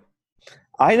 man.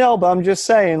 I know, but I'm just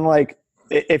saying, like,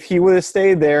 if he would have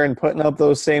stayed there and putting up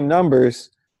those same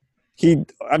numbers,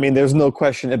 there's no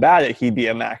question about it, he'd be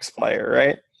a max player,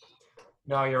 right?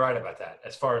 No, you're right about that.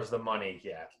 As far as the money,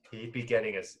 yeah. He'd be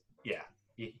getting his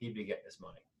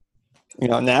money.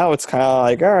 Now it's kind of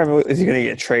like, all right, is he going to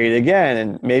get traded again?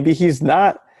 And maybe he's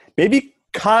not. Maybe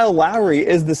Kyle Lowry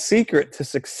is the secret to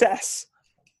success.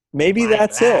 Maybe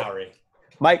that's it.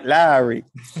 Mike Lowry.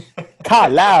 Kyle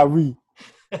Lowry.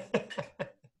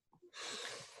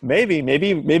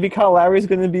 Maybe Kyle Lowry's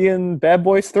going to be in Bad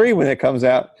Boys 3 when it comes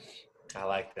out. I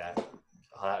like that.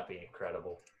 Oh, that'd be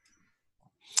incredible.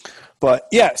 But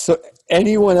yeah, so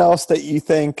anyone else that you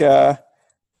think,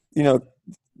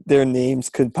 their names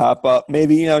could pop up?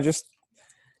 Maybe, just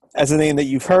as a name that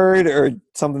you've heard or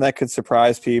something that could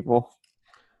surprise people.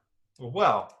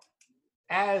 Well,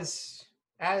 as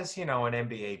an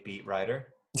NBA beat writer,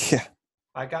 Yeah.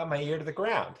 I got my ear to the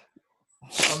ground.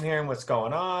 I'm hearing what's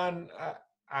going on.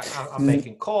 I'm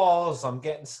making calls. I'm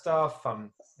getting stuff.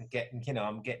 I'm getting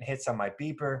hits on my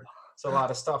beeper. It's a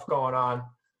lot of stuff going on.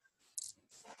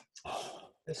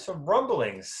 There's some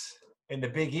rumblings in the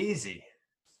Big Easy.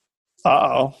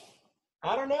 Uh-oh.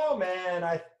 I don't know,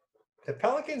 man. The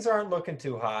Pelicans aren't looking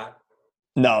too hot.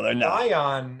 No, they're not.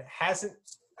 Zion hasn't.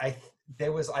 I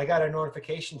got a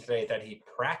notification today that he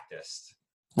practiced.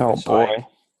 Oh boy.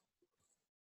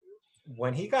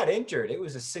 When he got injured, it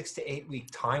was a 6 to 8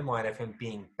 week timeline of him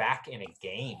being back in a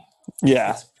game.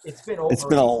 Yeah. It's been over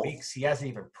 8 weeks. He hasn't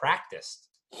even practiced.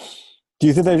 Do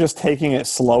you think they're just taking it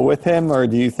slow with him, or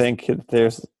do you think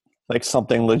there's like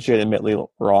something legitimately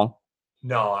wrong?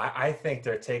 No, I think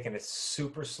they're taking it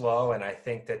super slow, and I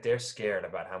think that they're scared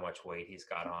about how much weight he's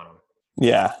got on him.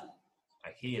 Yeah.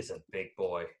 Like, he is a big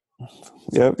boy.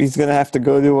 Yep, he's gonna have to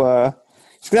go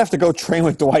train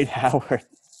with Dwight Howard.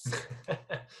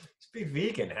 Just be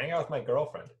vegan. Hang out with my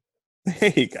girlfriend.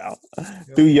 There you go.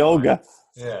 Do yoga.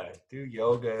 Fine. Yeah, do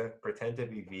yoga. Pretend to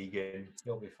be vegan.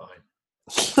 You'll be fine.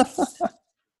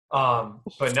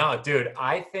 But no, dude,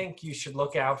 I think you should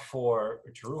look out for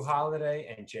Drew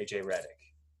Holiday and JJ Redick.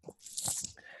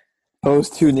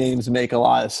 Those two names make a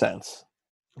lot of sense.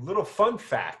 A little fun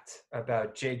fact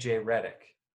about JJ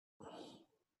Redick.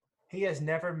 He has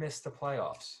never missed the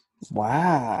playoffs.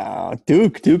 Wow.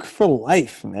 Duke for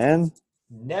life, man.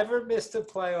 Never missed the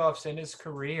playoffs in his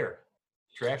career.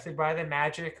 Drafted by the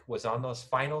Magic, was on those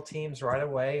final teams right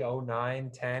away,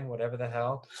 09, 10, whatever the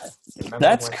hell.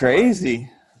 That's crazy.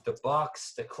 The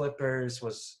Bucks, the Clippers,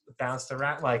 was bounced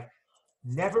around. Like,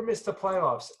 never missed the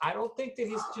playoffs. I don't think that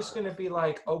he's just going to be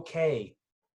like, okay,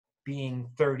 being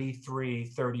 33,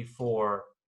 34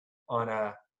 on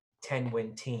a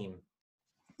 10-win team.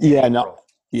 Yeah, no.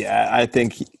 Yeah, I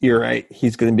think you're right.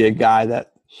 He's going to be a guy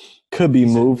that could be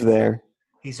moved there.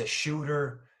 He's a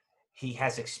shooter. He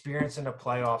has experience in the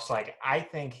playoffs. Like, I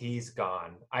think he's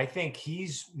gone. I think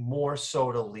he's more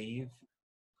so to leave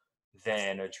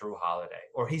than a Drew Holiday.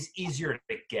 Or he's easier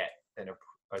to get than a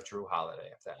Drew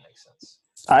Holiday, if that makes sense.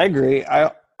 I agree.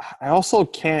 I also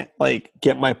can't,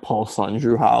 get my pulse on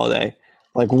Drew Holiday.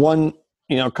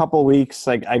 A couple of weeks,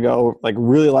 I go,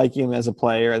 really like him as a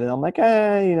player. And then I'm like,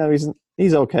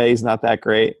 he's okay. He's not that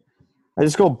great. I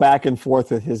just go back and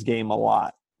forth with his game a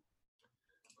lot.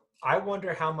 I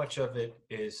wonder how much of it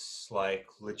is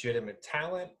legitimate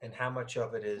talent and how much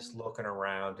of it is looking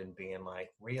around and being like,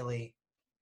 really?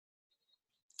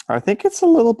 I think it's a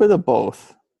little bit of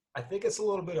both. I think it's a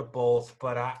little bit of both,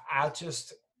 but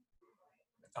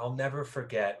I'll never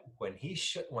forget when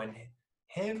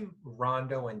him,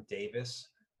 Rondo, and Davis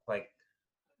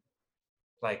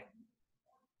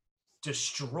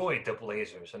destroyed the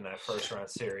Blazers in that first round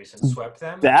series and swept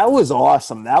them. That was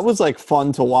awesome. That was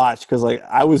fun to watch because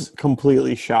I was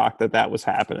completely shocked that was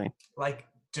happening.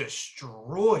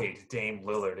 Destroyed Dame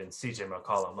Lillard and CJ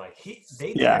McCollum.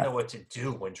 They didn't know what to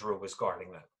do when Drew was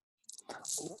guarding them.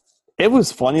 It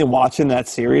was funny watching that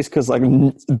series because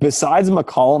besides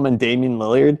McCollum and Damian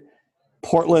Lillard,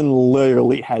 Portland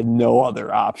literally had no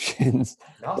other options.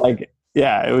 Nothing.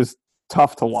 It was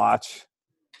tough to watch.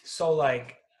 So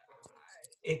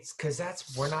it's because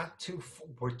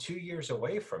we're 2 years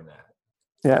away from that.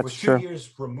 Yeah, we're it's 2 true. years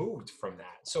removed from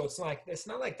that. So it's not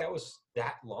like that was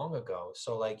that long ago.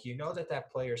 So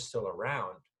that player's still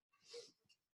around.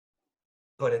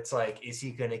 But it's is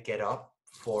he going to get up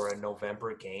for a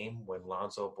November game when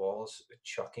Lonzo Ball's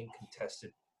chucking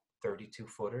contested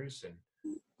 32-footers and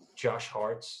Josh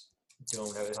Hart's doing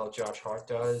whatever the hell Josh Hart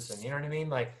does? And you know what I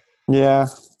mean? Yeah.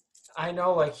 I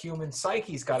know, human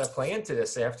psyche's got to play into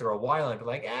this after a while and be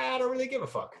like, I don't really give a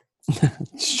fuck.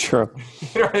 It's true.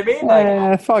 You know what I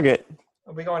mean? Fuck it.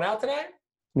 Are we going out tonight?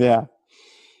 Yeah.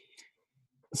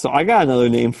 So I got another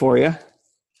name for you.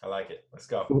 I like it. Let's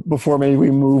go. Before maybe we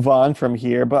move on from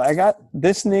here, but I got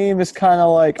this name is kind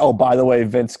of oh, by the way,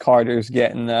 Vince Carter's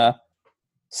getting a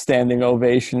standing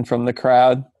ovation from the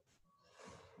crowd.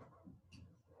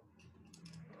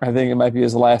 I think it might be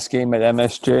his last game at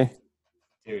MSG.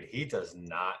 Dude, he does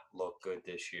not look good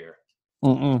this year.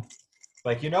 Mm-mm.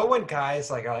 When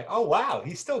guys are like, oh wow,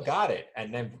 he still got it,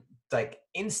 and then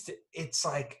instant, it's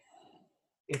like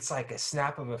a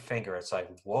snap of a finger. It's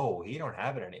whoa, he don't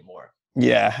have it anymore.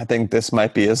 Yeah, I think this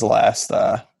might be his last.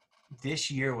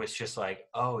 This year was just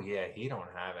oh yeah, he don't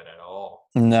have it at all.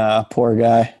 Nah, poor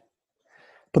guy.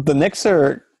 But the Knicks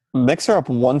are up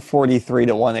 143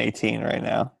 to 118 right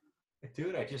now.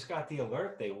 Dude, I just got the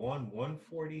alert. They won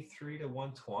 143 to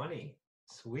 120.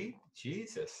 Sweet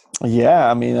Jesus. Yeah,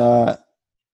 I mean,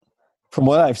 from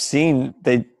what I've seen,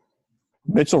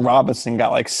 Mitchell Robinson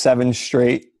got like 7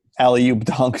 straight alley-oop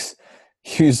dunks.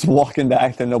 He was walking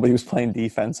back there, nobody was playing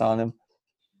defense on him.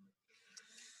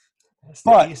 That's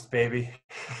the East, baby.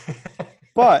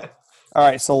 But all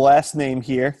right, so last name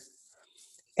here,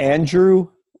 Andrew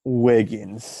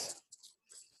Wiggins.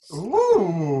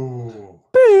 Ooh.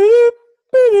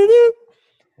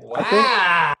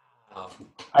 Wow.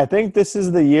 I think this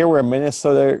is the year where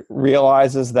Minnesota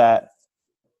realizes that,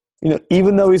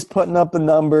 even though he's putting up the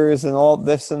numbers and all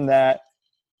this and that,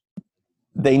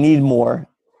 they need more.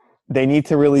 They need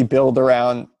to really build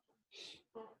around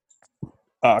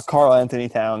Karl Anthony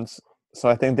Towns. So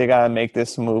I think they got to make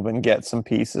this move and get some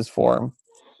pieces for him.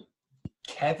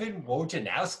 Kevin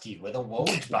Wojnarowski with a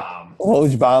Woj bomb.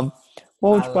 Woj bomb.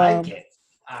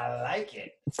 I like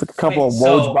it. Took a couple of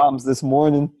Woj bombs this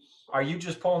morning. Are you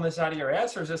just pulling this out of your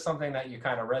ass, or is this something that you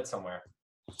kind of read somewhere?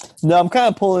 No, I'm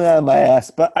kind of pulling it out of my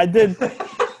ass, but I did.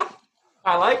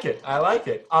 I like it.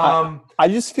 I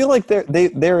just feel like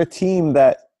they're a team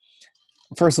that,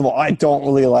 first of all, I don't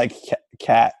really like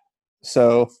Cat,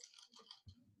 so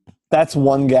that's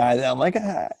one guy that I'm like,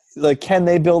 can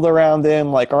they build around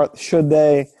him? Like, should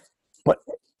they? But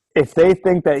if they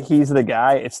think that he's the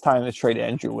guy, it's time to trade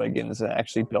Andrew Wiggins and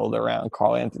actually build around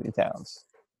Karl Anthony Towns.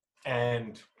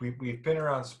 And we've been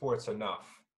around sports enough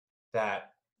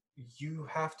that you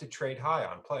have to trade high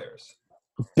on players.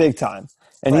 Big time.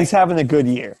 And he's having a good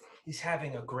year. He's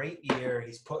having a great year.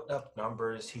 He's putting up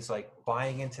numbers. He's like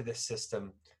buying into the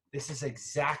system. This is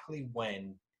exactly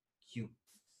when you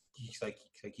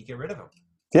get rid of him.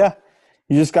 Yeah.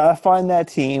 You just got to find that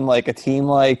team, like a team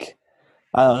like,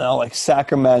 I don't know, like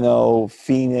Sacramento,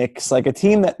 Phoenix, like a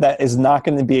team that is not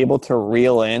going to be able to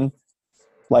reel in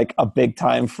like a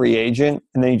big-time free agent,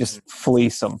 and then you just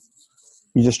fleece them.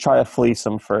 You just try to fleece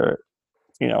them for,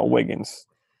 Wiggins.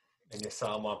 And you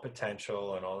sell them on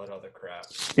potential and all that other crap.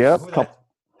 Yep. Ooh,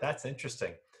 that's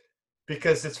interesting.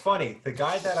 Because it's funny. The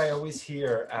guy that I always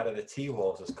hear out of the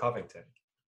T-Wolves is Covington.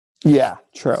 Yeah,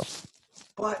 true.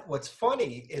 But what's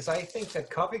funny is I think that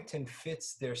Covington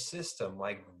fits their system,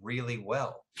 like, really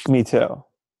well. Me too.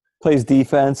 Plays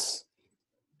defense.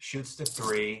 Shoots the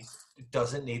three.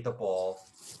 Doesn't need the ball.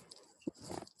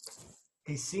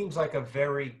 He seems like a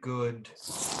very good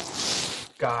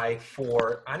guy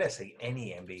for, honestly,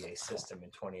 any NBA system in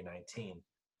 2019.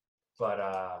 But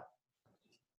I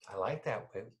like that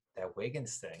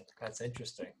Wiggins thing. That's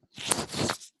interesting.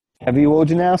 Heavy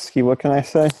Wojnarowski, what can I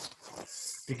say?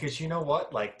 Because you know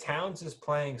what? Like, Towns is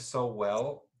playing so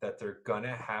well that they're going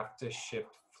to have to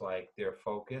shift, like, their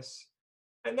focus.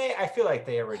 And I feel like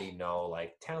they already know,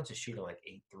 like, Towns is shooting like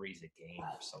 8 threes a game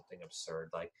or something absurd.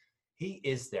 Like, he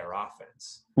is their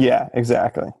offense. Yeah,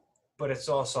 exactly. But it's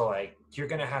also like you're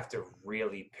going to have to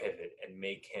really pivot and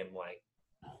make him like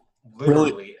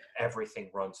literally everything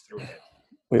runs through him.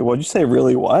 Wait, what'd you say?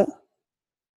 Really what?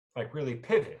 Like really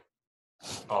pivot.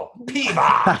 Oh, pivot.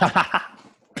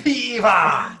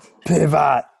 Pivot.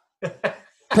 Pivot.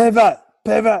 Pivot.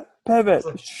 Pivot.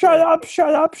 Pivot. Shut up.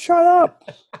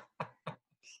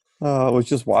 Oh, I was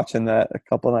just watching that a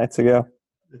couple nights ago.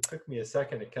 It took me a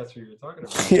second to catch what you were talking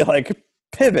about. You're like,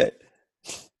 pivot.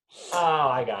 Oh,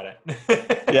 I got it.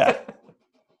 Yeah.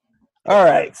 All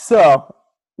right. So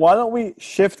why don't we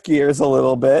shift gears a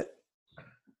little bit?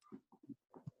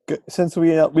 Since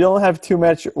we don't have too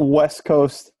much West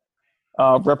Coast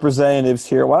representatives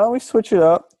here, why don't we switch it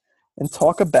up and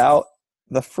talk about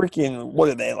the freaking, what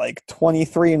are they, like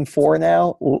 23-4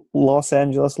 now? Los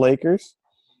Angeles Lakers?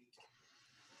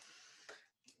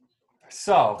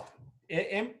 So,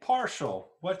 impartial.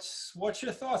 What's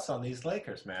your thoughts on these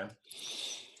Lakers, man?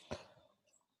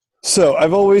 So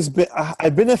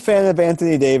I've been a fan of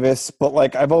Anthony Davis, but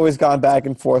like I've always gone back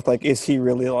and forth. Like, is he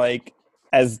really like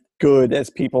as good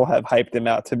as people have hyped him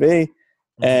out to be?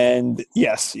 Mm-hmm. And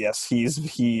yes,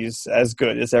 he's as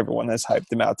good as everyone has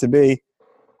hyped him out to be.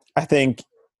 I think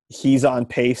he's on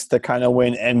pace to kind of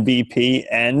win MVP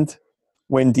and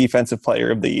win Defensive Player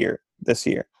of the Year this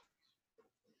year.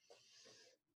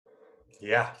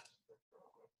 Yeah.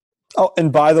 Oh,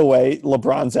 and by the way,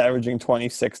 LeBron's averaging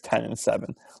 26, 10, and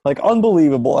 7. Like,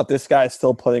 unbelievable that this guy is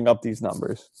still putting up these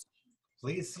numbers.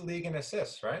 Leads the league in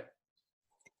assists, right?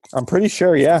 I'm pretty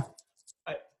sure, yeah.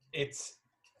 It's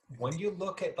when you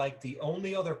look at, like, the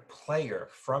only other player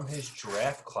from his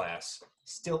draft class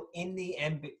still in the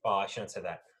NBA. Oh, I shouldn't say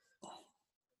that.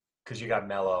 Because you got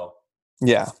Melo.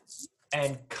 Yeah.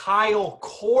 And Kyle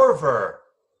Korver.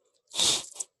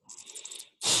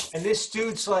 And this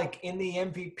dude's like in the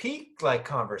MVP like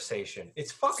conversation.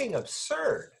 It's fucking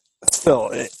absurd. Still,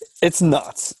 it's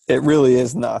nuts. It really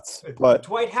is nuts. But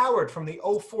Dwight Howard from the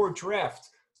 '04 draft,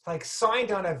 like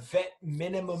signed on a vet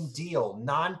minimum deal,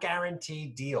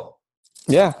 non-guaranteed deal.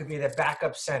 yeah, To be the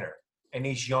backup center, and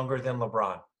he's younger than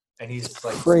LeBron, and he's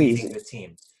like crazy. leading the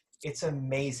team. It's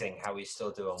amazing how he's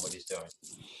still doing what he's doing.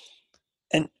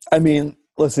 And I mean,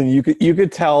 listen, you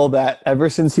could tell that ever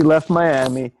since he left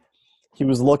Miami, he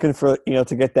was looking for,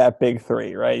 to get that big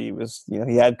three, right? He was,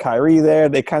 he had Kyrie there.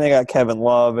 They kind of got Kevin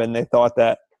Love, and they thought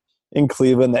that in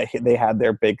Cleveland that they had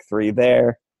their big three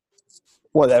there.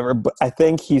 Whatever, but I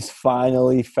think he's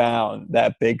finally found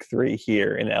that big three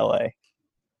here in LA.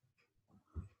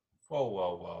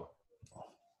 Whoa.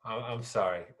 I'm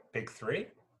sorry. Big three?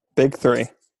 Big three.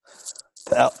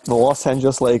 The Los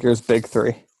Angeles Lakers, big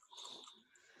three.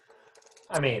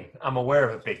 I mean, I'm aware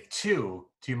of a big two.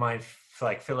 Do you mind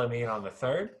filling me in on the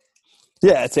third?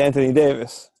 Yeah, it's Anthony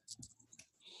Davis.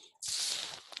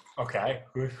 Okay.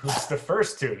 Who's the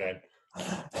first two then?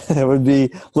 It would be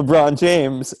LeBron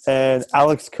James and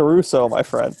Alex Caruso, my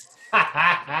friend.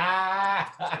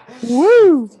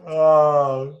 Woo!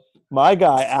 Oh. My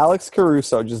guy, Alex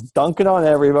Caruso, just dunking on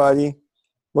everybody,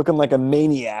 looking like a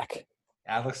maniac.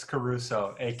 Alex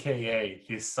Caruso, a.k.a.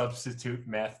 his substitute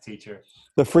math teacher.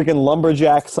 The freaking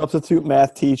lumberjack substitute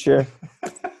math teacher.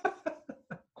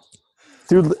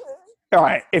 Dude, all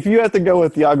right, if you had to go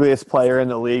with the ugliest player in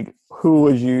the league, who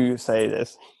would you say it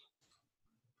is?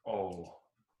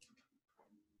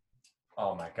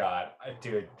 Oh my God.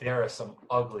 Dude, there are some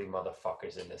ugly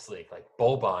motherfuckers in this league. Like,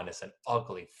 Boban is an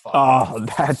ugly fuck. Oh,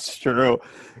 that's true.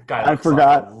 The guy I looks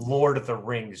forgot. like a Lord of the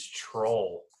Rings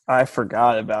troll. I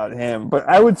forgot about him. But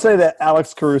I would say that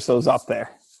Alex Caruso's up there.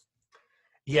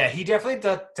 Yeah, he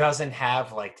definitely doesn't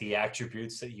have, like, the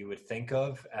attributes that you would think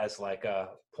of as, like, a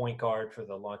point guard for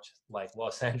the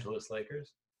Los Angeles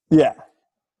Lakers. Yeah.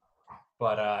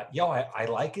 But, I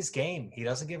like his game. He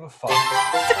doesn't give a fuck.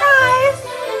 Surprise!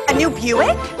 A new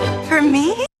Buick? For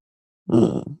me?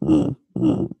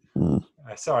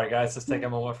 Sorry, guys. Let's take a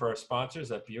moment for our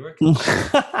sponsors at Buick.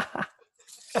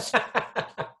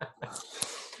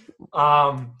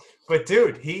 But,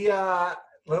 dude, he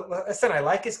listen, I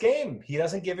like his game. He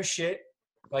doesn't give a shit.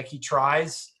 Like, he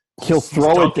tries. He'll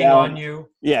throw it down on you.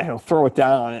 Yeah, he'll throw it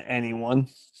down on anyone.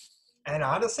 And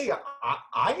honestly,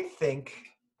 I think,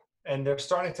 and they're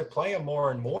starting to play him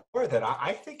more and more, that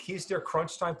I think he's their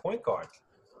crunch time point guard.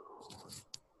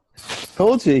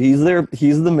 Told you,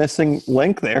 he's the missing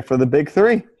link there for the big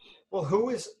three. Well, who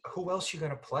else you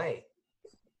gonna play?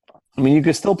 I mean, you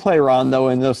could still play Rondo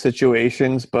in those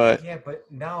situations, but yeah, but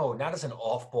no, not as an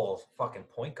off-ball fucking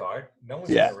point guard. No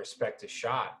one's gonna respect his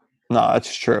shot. No,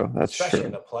 that's true. Especially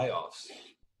in the playoffs.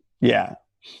 Yeah,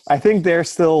 I think they're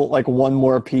still like one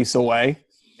more piece away.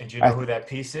 And do you know who that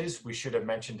piece is? We should have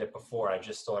mentioned it before. I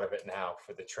just thought of it now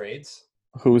for the trades.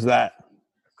 Who's that?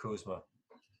 Kuzma.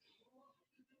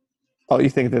 Oh, you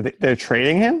think that they're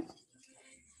trading him?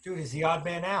 Dude, he's the odd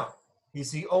man out.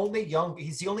 He's the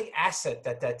only asset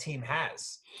that team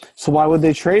has. So why would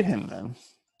they trade him then?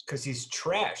 Because he's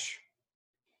trash.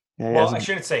 Yeah, well, I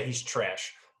shouldn't say he's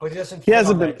trash, but he doesn't fit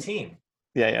on that team.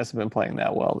 Yeah, he hasn't been playing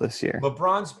that well this year.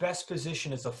 LeBron's best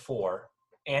position is a 4.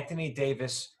 Anthony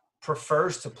Davis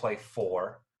prefers to play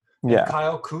 4. Yeah. And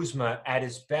Kyle Kuzma at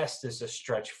his best is a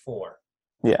stretch 4.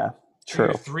 Yeah, true.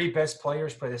 Your 3 best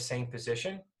players play the same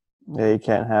position. Yeah, you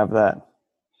can't have that.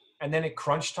 And then at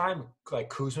crunch time, like,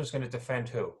 Kuzma's going to defend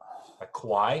who? Like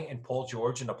Kawhi and Paul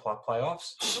George in the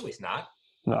playoffs? No, he's not.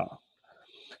 No.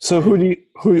 So what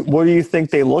do you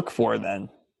think they look for then?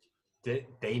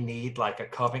 They need like a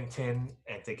Covington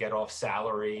and to get off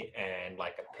salary and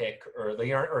like a pick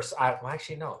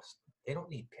actually no, they don't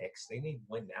need picks. They need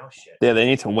win now shit. Yeah, they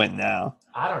need to win now.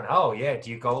 I don't know. Yeah, do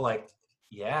you go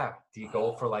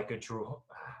for like a Drew?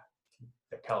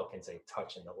 The Pelicans ain't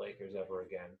touching the Lakers ever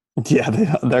again. Yeah,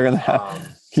 they're gonna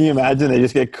have. Can you imagine they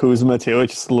just get Kuzma too?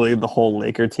 It's just literally the whole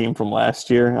Laker team from last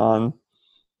year on.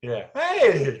 Yeah.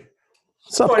 Hey.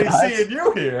 What's up, funny guys? seeing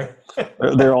you here.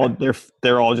 they're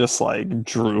all just like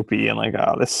droopy and like,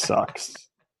 oh, this sucks.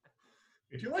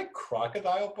 Did you like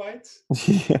crocodile bites?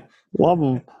 Yeah, love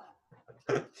them.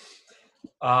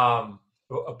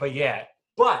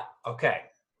 But okay.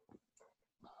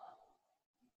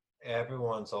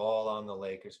 Everyone's all on the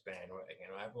Lakers bandwagon.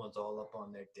 Everyone's all up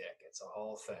on their dick. It's a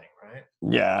whole thing, right?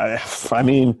 Yeah, I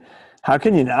mean, how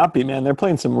can you not be, man? They're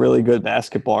playing some really good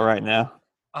basketball right now.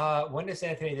 When has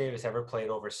Anthony Davis ever played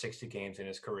over 60 games in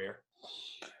his career?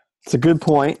 It's a good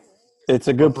point.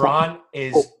 LeBron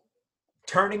is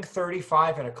turning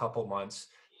 35 in a couple months.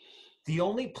 The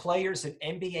only players in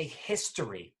NBA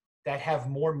history that have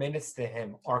more minutes than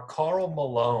him are Karl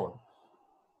Malone.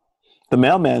 The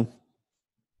mailman.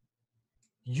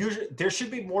 There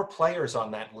should be more players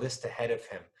on that list ahead of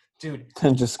him. Dude.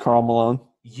 And just Karl Malone.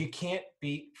 You can't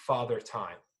beat Father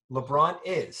Time. LeBron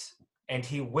is, and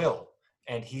he will,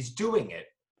 and he's doing it.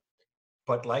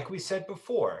 But like we said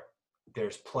before,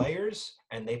 there's players,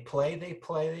 and they play, and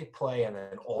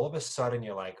then all of a sudden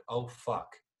you're like, oh,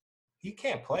 fuck. He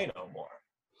can't play no more.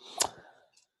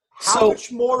 How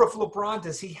much more of LeBron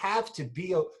does he have to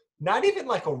be not even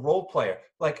like a role player?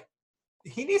 Like,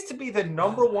 he needs to be the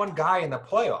number one guy in the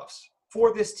playoffs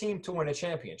for this team to win a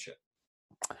championship.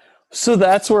 So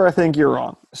that's where I think you're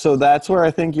wrong. So that's where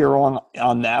I think you're wrong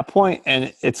on that point,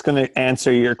 and it's going to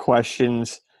answer your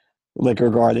questions like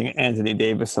regarding Anthony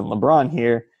Davis and LeBron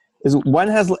here. Is when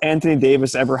has Anthony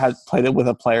Davis ever played it with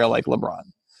a player like LeBron?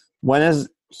 When has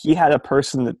he had a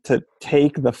person to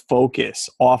take the focus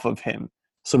off of him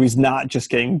so he's not just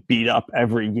getting beat up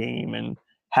every game and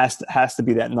has to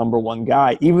be that number one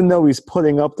guy, even though he's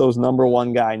putting up those number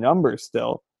one guy numbers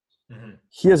still. Mm-hmm.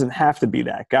 He doesn't have to be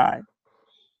that guy.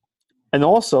 And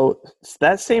also,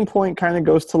 that same point kind of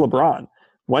goes to LeBron.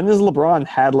 When has LeBron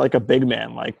had like a big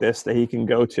man like this that he can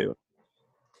go to?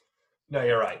 No,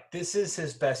 you're right. This is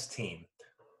his best team.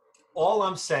 All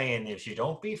I'm saying is you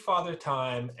don't beat Father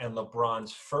Time, and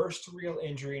LeBron's first real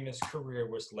injury in his career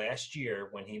was last year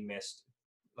when he missed,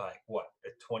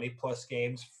 20-plus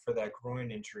games for that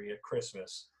groin injury at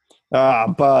Christmas.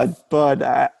 Bud,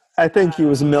 I think he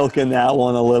was milking that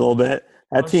one a little bit.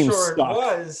 That team sure stuck. It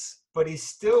was, but he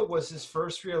still was his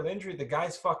first real injury. The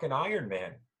guy's fucking Iron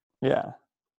Man. Yeah.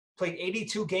 Played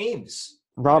 82 games.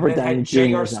 Robert Downey Jr.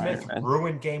 J.R. Smith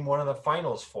ruined game one of the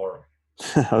finals for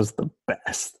him. That was the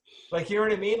best. Like, you know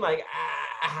what I mean? Like,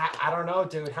 I don't know,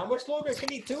 dude. How much longer can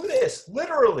he do this?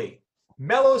 Literally.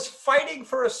 Melo's fighting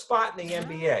for a spot in the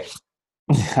NBA.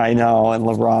 I know, and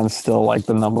LeBron's still like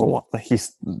the number one.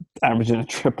 He's averaging a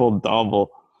triple-double.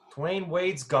 Dwayne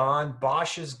Wade's gone.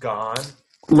 Bosh is gone.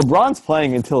 LeBron's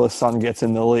playing until his son gets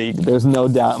in the league. There's no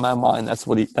doubt in my mind that's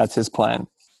his plan.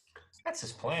 That's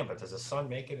his plan, but does his son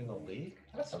make it in the league?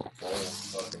 That's a bold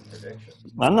fucking prediction.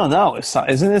 I don't know.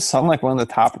 Isn't his son like one of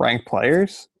the top-ranked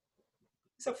players?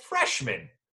 He's a freshman.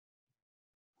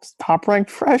 Top-ranked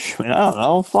freshman. I don't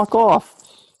know. Fuck off.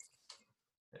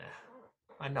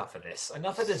 Enough of this.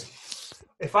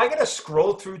 If I gotta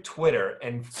scroll through Twitter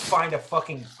and find a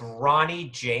fucking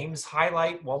Bronny James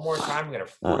highlight one more time, I'm gonna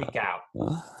freak out.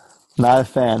 Not a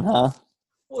fan, huh?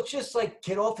 Well, just like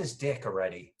get off his dick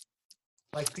already.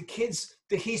 Like he's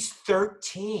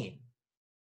 13.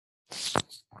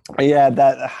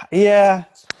 Yeah.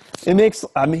 It makes.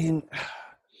 I mean,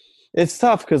 it's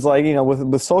tough because, like, you know,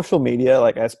 with social media,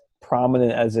 like as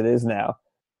prominent as it is now,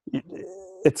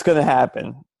 it's gonna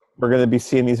happen. We're going to be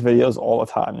seeing these videos all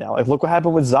the time now. Like, look what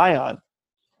happened with Zion,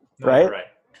 right? Right.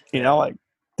 You know, like,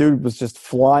 dude was just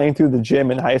flying through the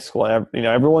gym in high school. And, you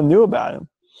know, everyone knew about him.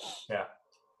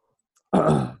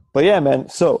 Yeah. But, yeah, man.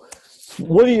 So,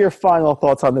 what are your final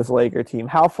thoughts on this Laker team?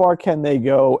 How far can they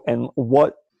go, and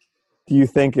what do you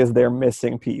think is their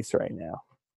missing piece right now?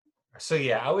 So,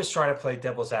 yeah, I was trying to play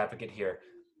devil's advocate here.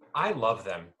 I love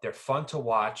them. They're fun to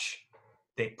watch.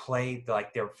 They play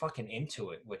like they're fucking into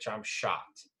it, which I'm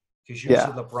shocked. Because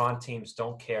usually LeBron teams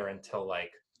don't care until,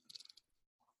 like,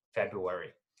 February.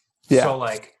 Yeah. So,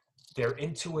 like, they're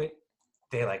into it.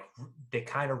 They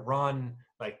kind of run.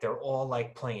 Like, they're all,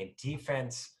 like, playing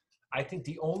defense. I think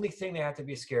the only thing they have to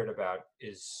be scared about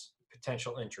is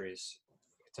potential injuries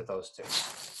to those two.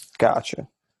 Gotcha.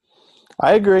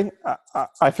 I agree.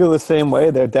 I feel the same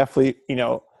way. They're definitely, you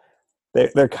know,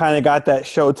 they're kind of got that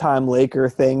Showtime Laker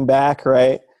thing back,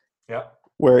 right? Yep.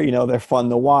 Where, you know, they're fun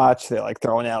to watch. They're like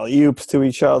throwing alley-oops to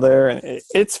each other, and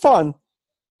it's fun.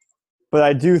 But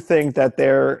I do think that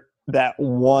they're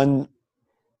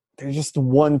just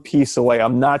one piece away.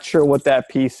 I'm not sure what that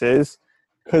piece is.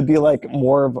 Could be like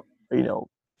more of, you know,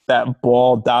 that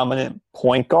ball dominant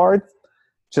point guard,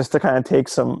 just to kind of take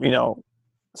some, you know,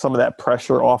 some of that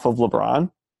pressure off of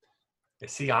LeBron.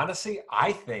 See, honestly,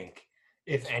 I think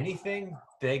if anything,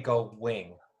 they go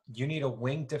wing. You need a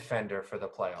wing defender for the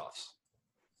playoffs.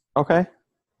 Okay.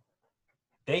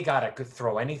 They got to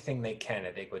throw anything they can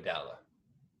at Iguodala.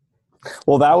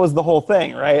 Well, that was the whole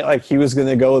thing, right? Like, he was going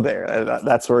to go there.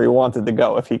 That's where he wanted to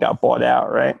go if he got bought out,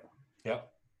 right?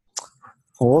 Yep.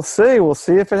 We'll see. We'll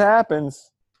see if it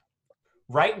happens.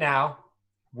 Right now,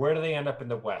 where do they end up in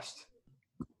the West?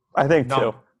 I think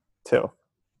two.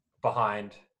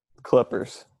 Behind?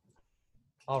 Clippers.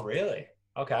 Oh, really?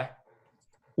 Okay.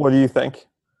 What do you think?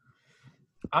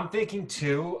 I'm thinking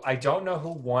two. I don't know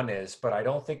who one is, but I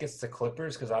don't think it's the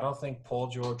Clippers because I don't think Paul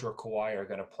George or Kawhi are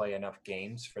going to play enough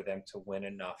games for them to win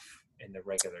enough in the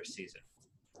regular season.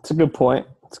 It's a good point.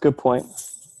 It's a good point.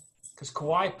 Because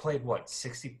Kawhi played,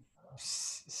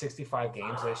 65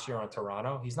 games this year on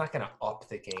Toronto? He's not going to up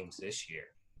the games this year.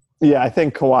 Yeah, I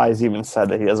think Kawhi's even said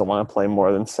that he doesn't want to play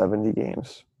more than 70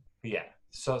 games. Yeah.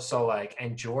 So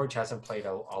and George hasn't played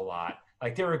a lot.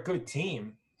 Like, they're a good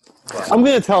team. But I'm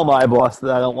going to tell my boss that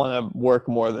I don't want to work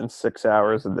more than 6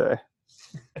 hours a day.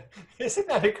 Isn't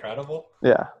that incredible?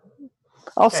 Yeah.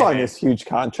 I'll sign this huge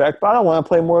contract, but I don't want to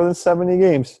play more than 70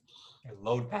 games.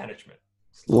 Load management.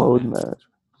 Load management.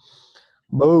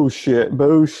 Bullshit.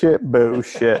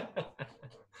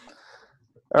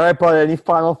 All right, bud. Any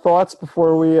final thoughts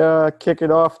before we kick it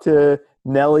off to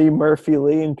Nelly, Murphy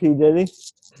Lee, and P. Diddy?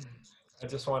 I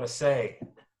just want to say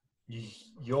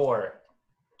your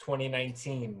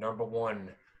 2019 number one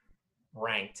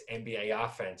ranked NBA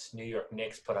offense, New York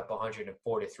Knicks, put up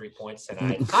 143 points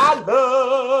tonight.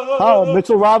 Oh,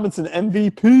 Mitchell Robinson,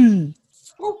 MVP.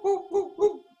 Woo, woo, woo,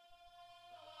 woo.